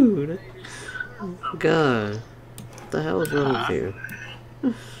 Dude. Oh god. What the hell is wrong with you?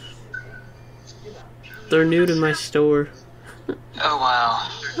 They're new to my store. Oh wow.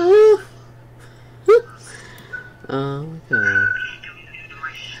 Oh my god.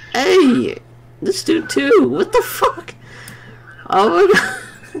 Hey! This dude too! What the fuck? Oh my god.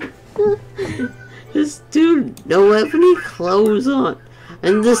 This dude don't have any clothes on.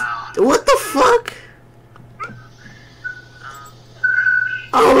 And this. What the fuck?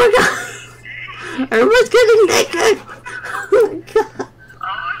 Oh my god! Everyone's getting naked! Oh my god!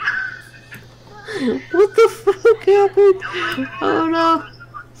 What the fuck happened? Oh no!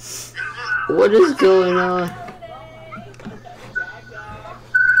 What is going on?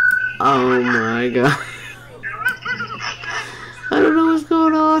 Oh my god! I don't know what's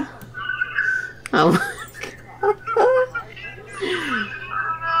going on. Oh my god!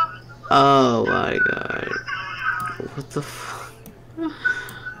 Oh my god! What the fuck?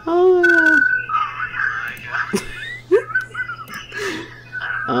 Oh my god!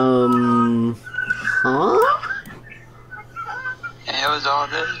 Huh? It was all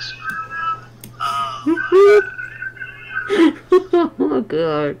this. Oh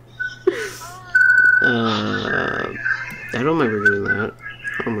god. I don't remember doing that.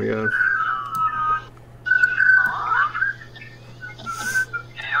 Oh my god.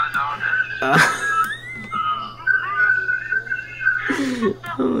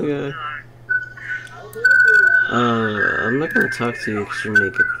 Oh my god. I'm not gonna talk to you because you're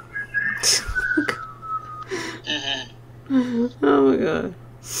naked. Oh my god.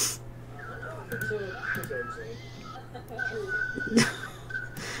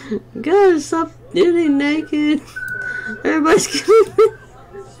 Guys, stop getting naked. Everybody's getting naked.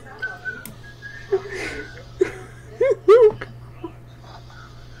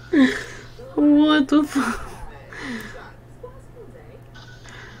 What the fuck?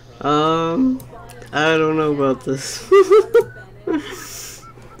 I don't know about this.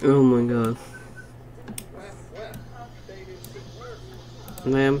 Oh my god.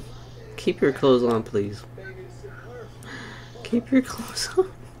 Ma'am, keep your clothes on, please. Keep your clothes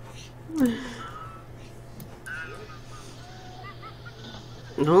on.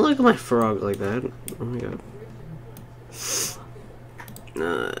 Don't look at my frog like that. Oh my god.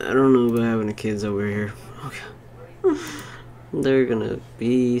 I don't know about having the kids over here. Okay. They're gonna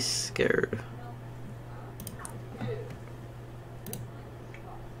be scared.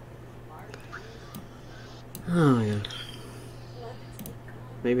 Oh my god.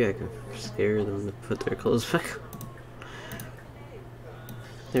 Maybe I can scare them to put their clothes back on.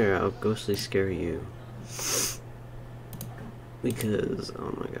 There, I'll ghostly scare you. Because,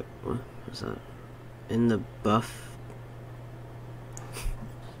 oh my god, what was that? In the buff.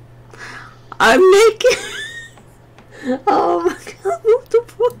 I'm naked! Oh my god, what the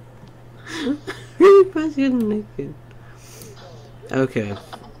fuck? Really fucking naked. Okay,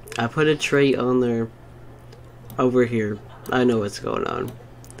 I put a trait on there. Over here. I know what's going on.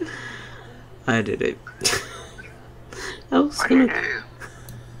 I did it. I was gonna...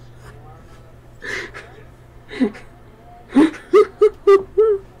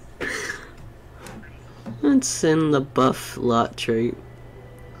 Let's send the buff lot trait.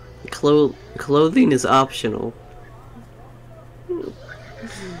 Clothing is optional.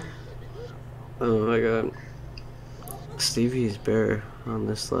 Oh my god. Stevie is bare on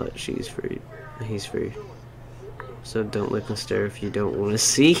this lot. She's free. He's free. So don't look and stare if you don't want to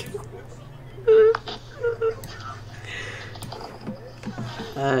see.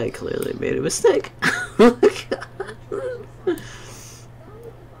 I clearly made a mistake.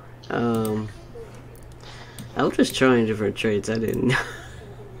 I was just trying different traits. I didn't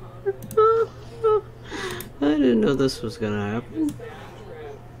know this was gonna happen.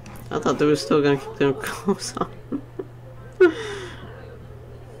 I thought they were still gonna keep their clothes on.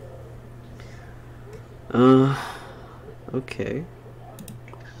 Okay.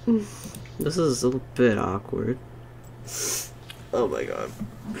 This is a little bit awkward. Oh my god.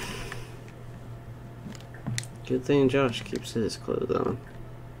 Good thing Josh keeps his clothes on.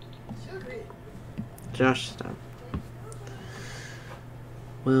 Josh, stop.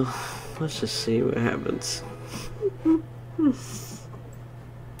 Well, let's just see what happens.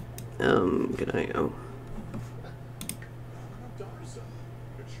 Good night.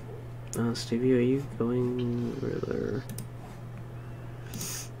 Stevie, are you going over there?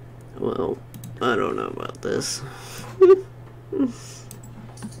 Well, I don't know about this.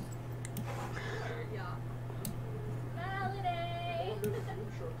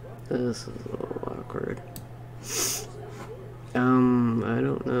 This is a little awkward. I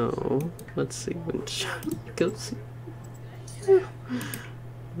don't know. Let's see when Charlie goes. I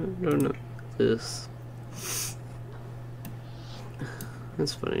don't know this.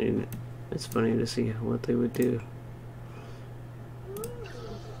 It's funny. It's funny to see what they would do.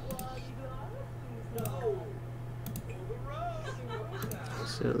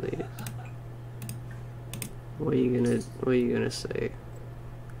 Silly. What are you gonna say?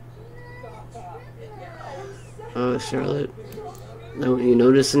 Oh, Charlotte. Don't you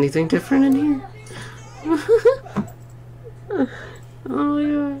notice anything different in here? Oh my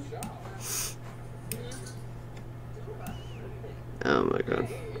god. Oh my god.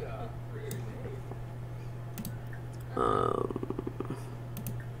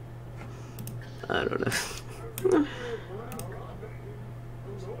 I don't know.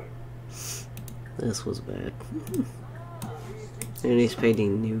 This was bad. And he's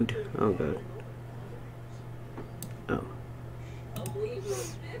painting nude. Oh god. Oh.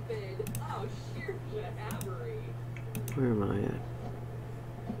 Where am I at?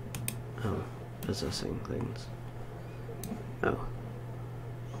 Oh, possessing things. Oh.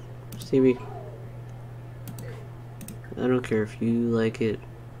 Stevie. I don't care if you like it.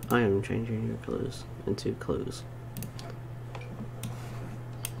 I am changing your clothes into clothes.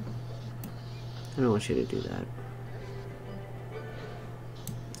 I don't want you to do that.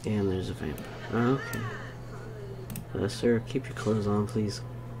 And there's a vamp. Oh, okay. Sir, keep your clothes on, please.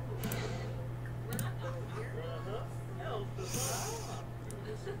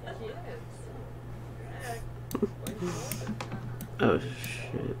 Oh,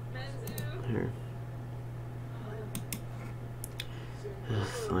 shit. Here.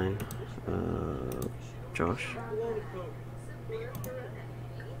 Fine. Josh.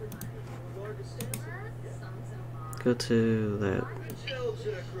 Go to that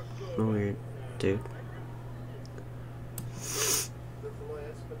weird dude.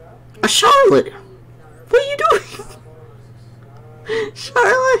 Charlotte! What are you doing?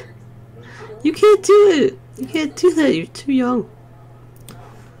 Charlotte! You can't do it! You can't do that, you're too young.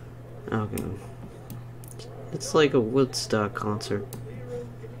 Oh god. It's like a Woodstock concert.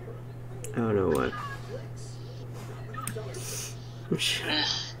 I don't know what.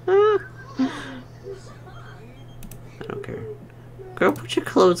 I don't care. Girl, put your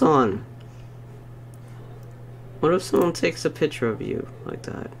clothes on. What if someone takes a picture of you like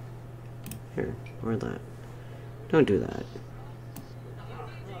that? Here, or that. Don't do that.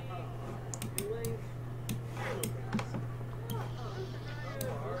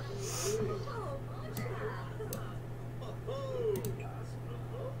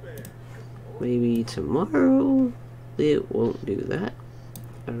 Maybe tomorrow it won't do that.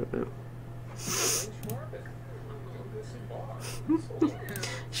 don't know.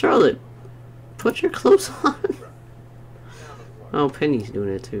 Charlotte, put your clothes on. Oh, Penny's doing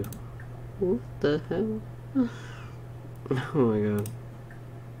it too. What the hell? Oh my god.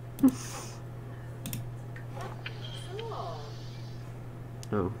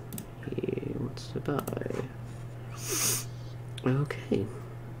 Oh, he wants to buy. Okay.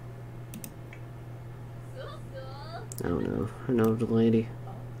 Oh no, I know the lady.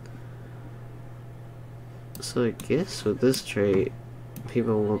 So I guess with this trait,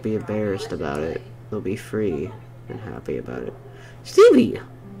 people won't be embarrassed about it. They'll be free and happy about it. Stevie!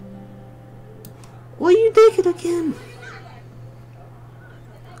 What are you thinking again?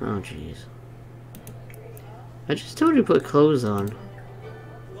 Oh jeez. I just told you to put clothes on.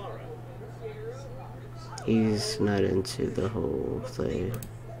 He's not into the whole thing.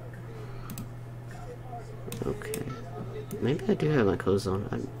 Okay. Maybe I do have my clothes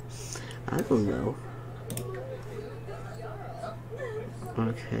on. I don't know.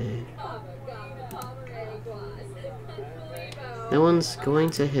 Okay. No one's going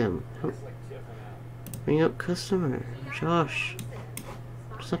to him. Ring up customer. Josh.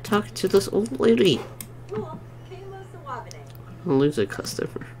 Stop talking to this old lady. I'll lose a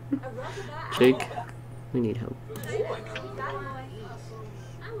customer. Jake, we need help.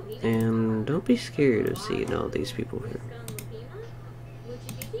 And don't be scared of seeing all these people here.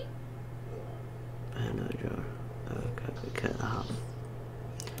 I know, Josh. Gotta be cut off.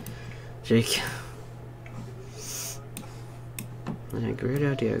 Jake. Great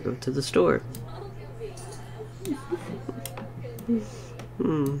idea. Go to the store.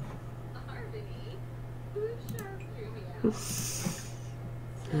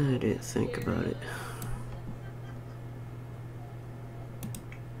 I didn't think about it.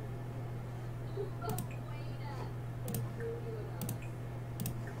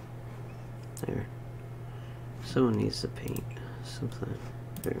 There. Someone needs to paint something.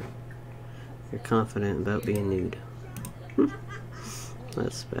 There. You're confident about being nude.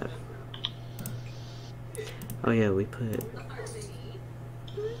 That's bad. Oh yeah, we put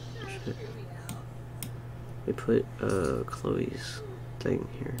Chloe's thing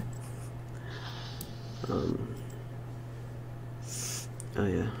here. Oh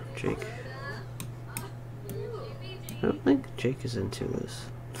yeah, Jake. I don't think Jake is into this.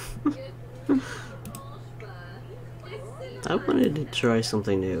 I wanted to try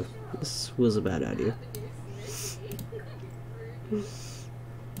something new. This was a bad idea.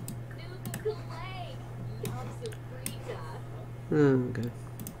 Okay.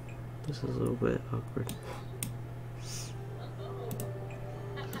 This is a little bit awkward.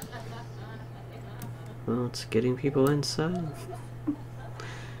 Well, it's getting people inside.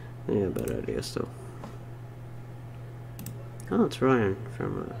 Yeah, bad idea still. Oh, it's Ryan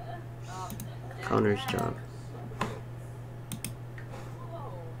from Connor's job.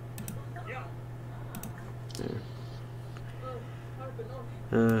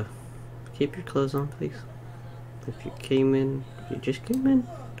 There. Keep your clothes on, please. If you came in, if you just came in,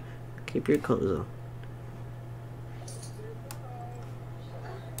 keep your clothes on.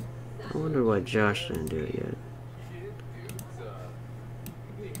 I wonder why Josh didn't do it yet.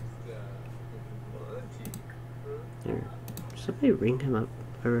 There. Somebody ring him up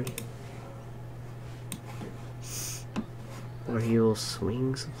already. Or he'll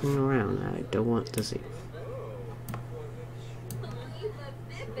swing something around that I don't want to see.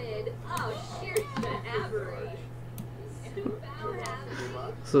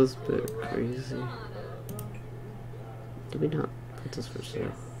 This is a bit crazy. Did we not put this for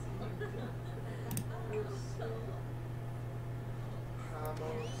sale?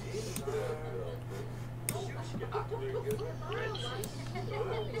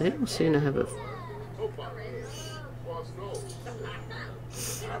 They don't seem to have a...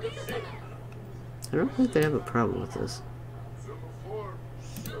 I don't think they have a problem with this.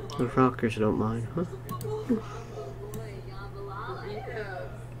 The rockers don't mind, huh?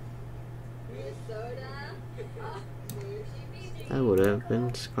 I would have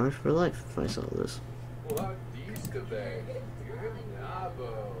been scarred for life if I saw this.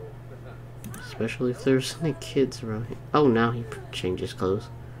 Especially if there's any kids around here. Oh, now he changes clothes.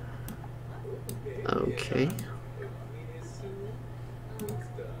 Okay.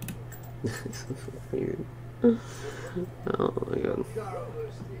 That's weird. Oh my god.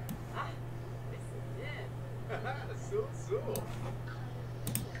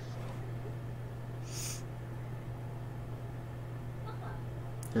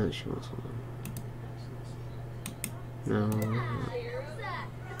 Oh, she wants one. No.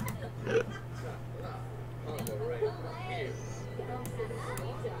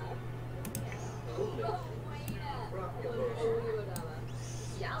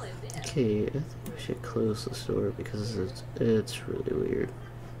 Okay, I think we should close the store because it's really weird.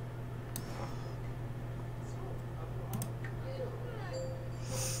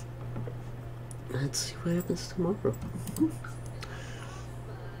 Let's see what happens tomorrow.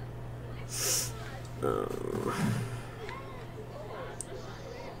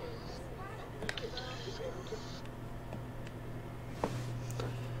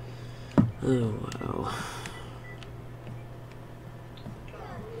 Oh wow.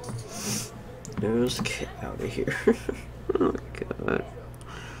 Let's get out of here. Oh god.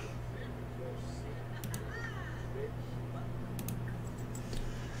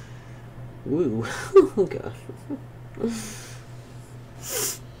 Woo. Oh god.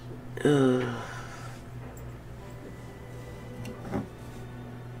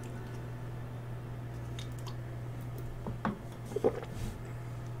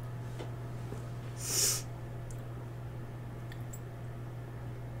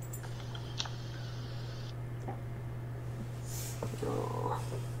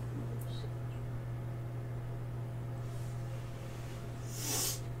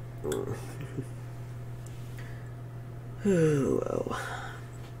 Oh well.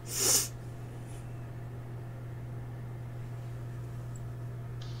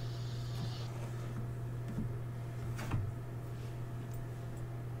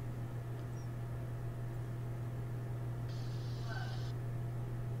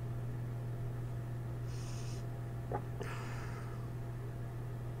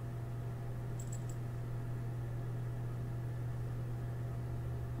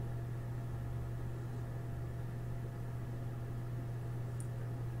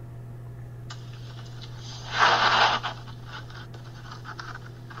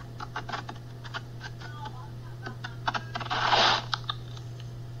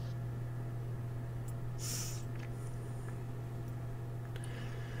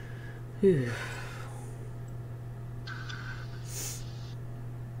 Whew.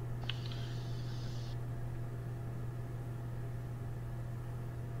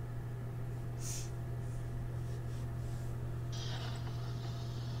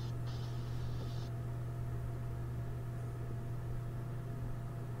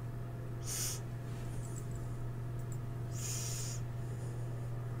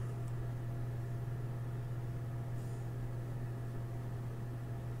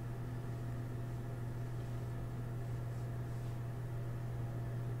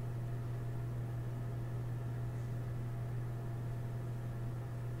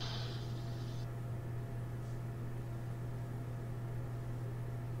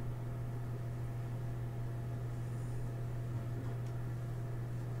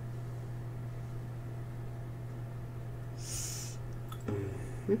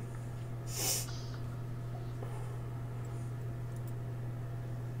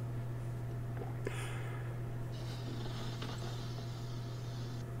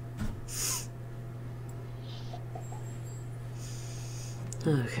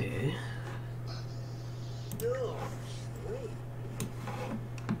 Okay.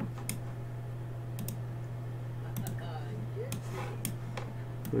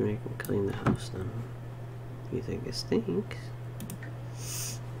 We can clean the house now. You think it stinks?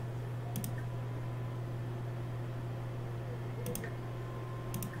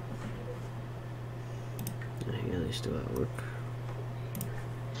 Yeah, they still at work.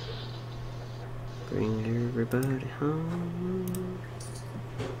 Bring everybody home.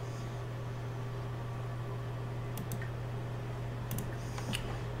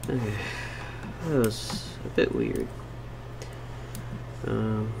 Okay, that was a bit weird.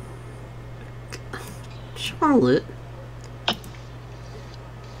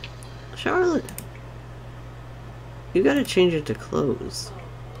 Charlotte, you gotta change it to clothes.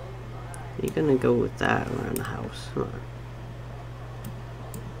 You're gonna go with that around the house, huh?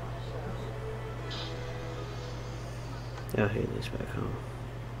 Oh, Haley's back home.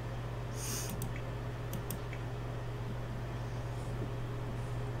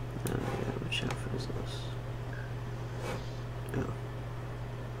 Oh, yeah, which outfit is this? Oh.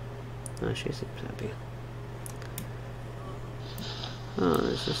 Oh, she seems happy. Oh,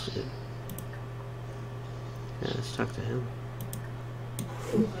 there's this dude. Yeah, let's talk to him.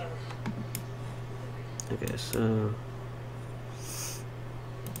 Okay, so...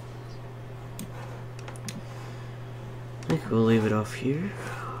 I think we'll leave it off here.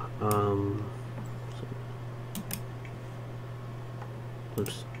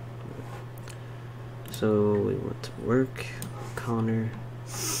 Oops. So we went to work. Connor.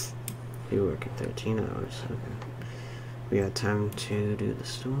 You're working 13 hours. Okay. we had time to do the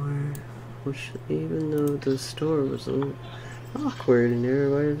store, which even though the store was a little awkward and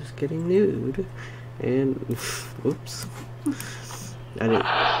everybody was getting nude, and oops,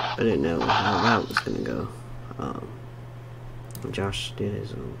 I didn't know how that was gonna go. Josh did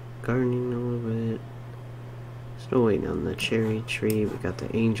his own gardening a little bit. Still waiting on the cherry tree. We got the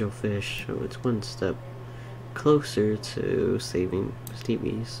angelfish, so it's one step closer to saving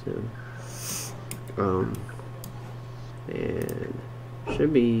Stevie. So, and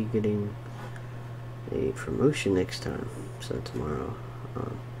should be getting a promotion next time. So tomorrow,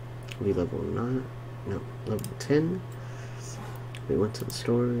 will be level 9, no, level 10. We went to the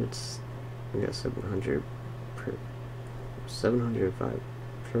store. We got 705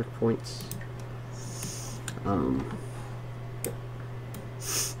 perk points.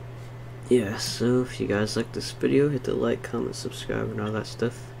 Yeah, so if you guys like this video, hit the like, comment, subscribe, and all that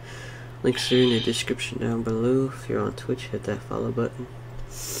stuff. Links are in the description down below. If you're on Twitch, hit that follow button.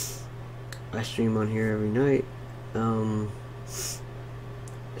 I stream on here every night.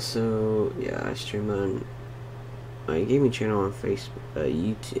 So yeah, I stream on my gaming channel on Facebook,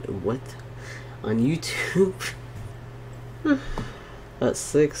 YouTube. On YouTube at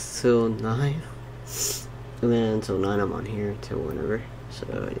 6 till 9, and then until 9 I'm on here till whenever.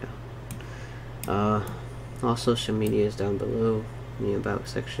 So yeah. All social media is down below in the about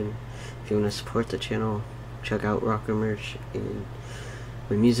section. If you want to support the channel, check out Rocker Merch and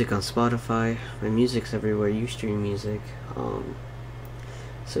my music on Spotify. My music's everywhere you stream music.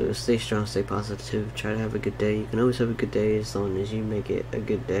 So stay strong, stay positive, try to have a good day. You can always have a good day as long as you make it a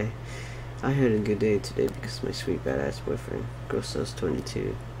good day. I had a good day today because my sweet badass boyfriend,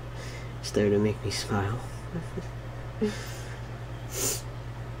 Ghosty, is there to make me smile.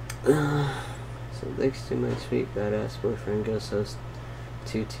 So thanks to my sweet badass boyfriend,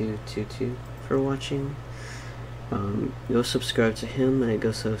 Ghosty2222 for watching. Go subscribe to him at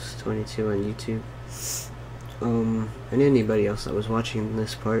Ghosty22 on YouTube. And anybody else that was watching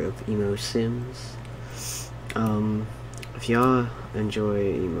this part of Emo Sims. If y'all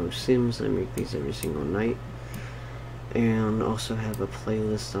enjoy Emo Sims, I make these every single night. And also have a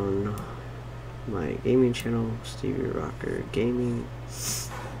playlist on my gaming channel, Stevie Rocker Gaming. It's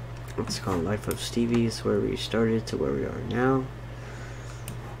called Life of Stevie. It's where we started to where we are now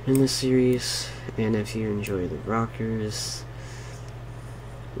in the series. And if you enjoy the Rockers,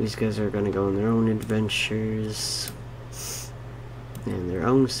 these guys are going to go on their own adventures and their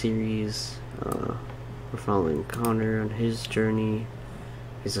own series. We're following Connor on his journey.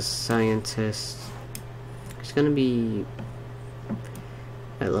 He's a scientist. He's going to be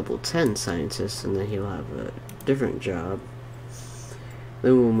at level 10 scientist, and then he'll have a different job.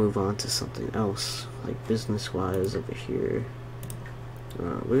 Then we'll move on to something else, like business-wise over here.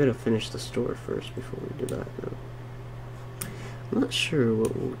 We gotta finish the store first before we do that, though. I'm not sure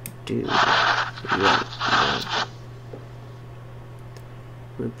what we'll do yet.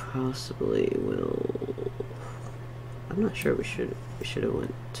 We possibly will. I'm not sure. We should have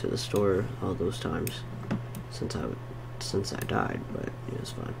went to the store all those times since I died, but it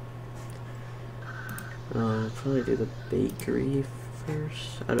was fine. Probably do the bakery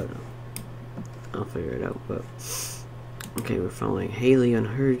first. I don't know. I'll figure it out. But okay, we're following Haley on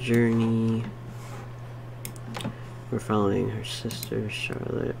her journey. We're following her sister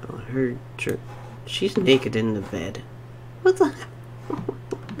Charlotte on her journey. She's naked in the bed. What the hell?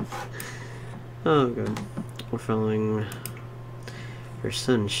 Oh god. We're following her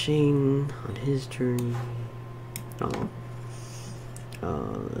son Shane on his journey.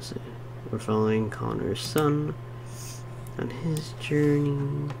 Let's see. We're following Connor's son on his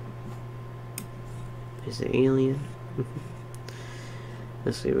journey. Is the alien?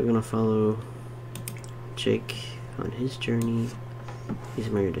 Let's see. We're gonna follow Jake on his journey. He's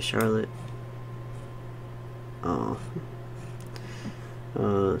married to Charlotte.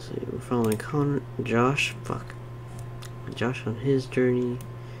 Let's see, we're following Josh on his journey.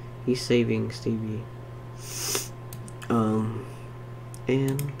 He's saving Stevie.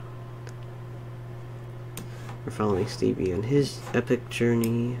 And we're following Stevie on his epic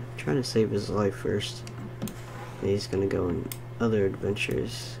journey, trying to save his life first. And he's gonna go on other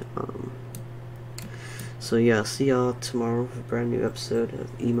adventures. So yeah, I'll see y'all tomorrow with a brand new episode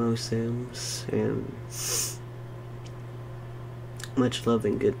of Emo Sims, and much love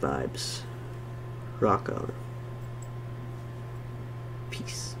and good vibes. Rock on.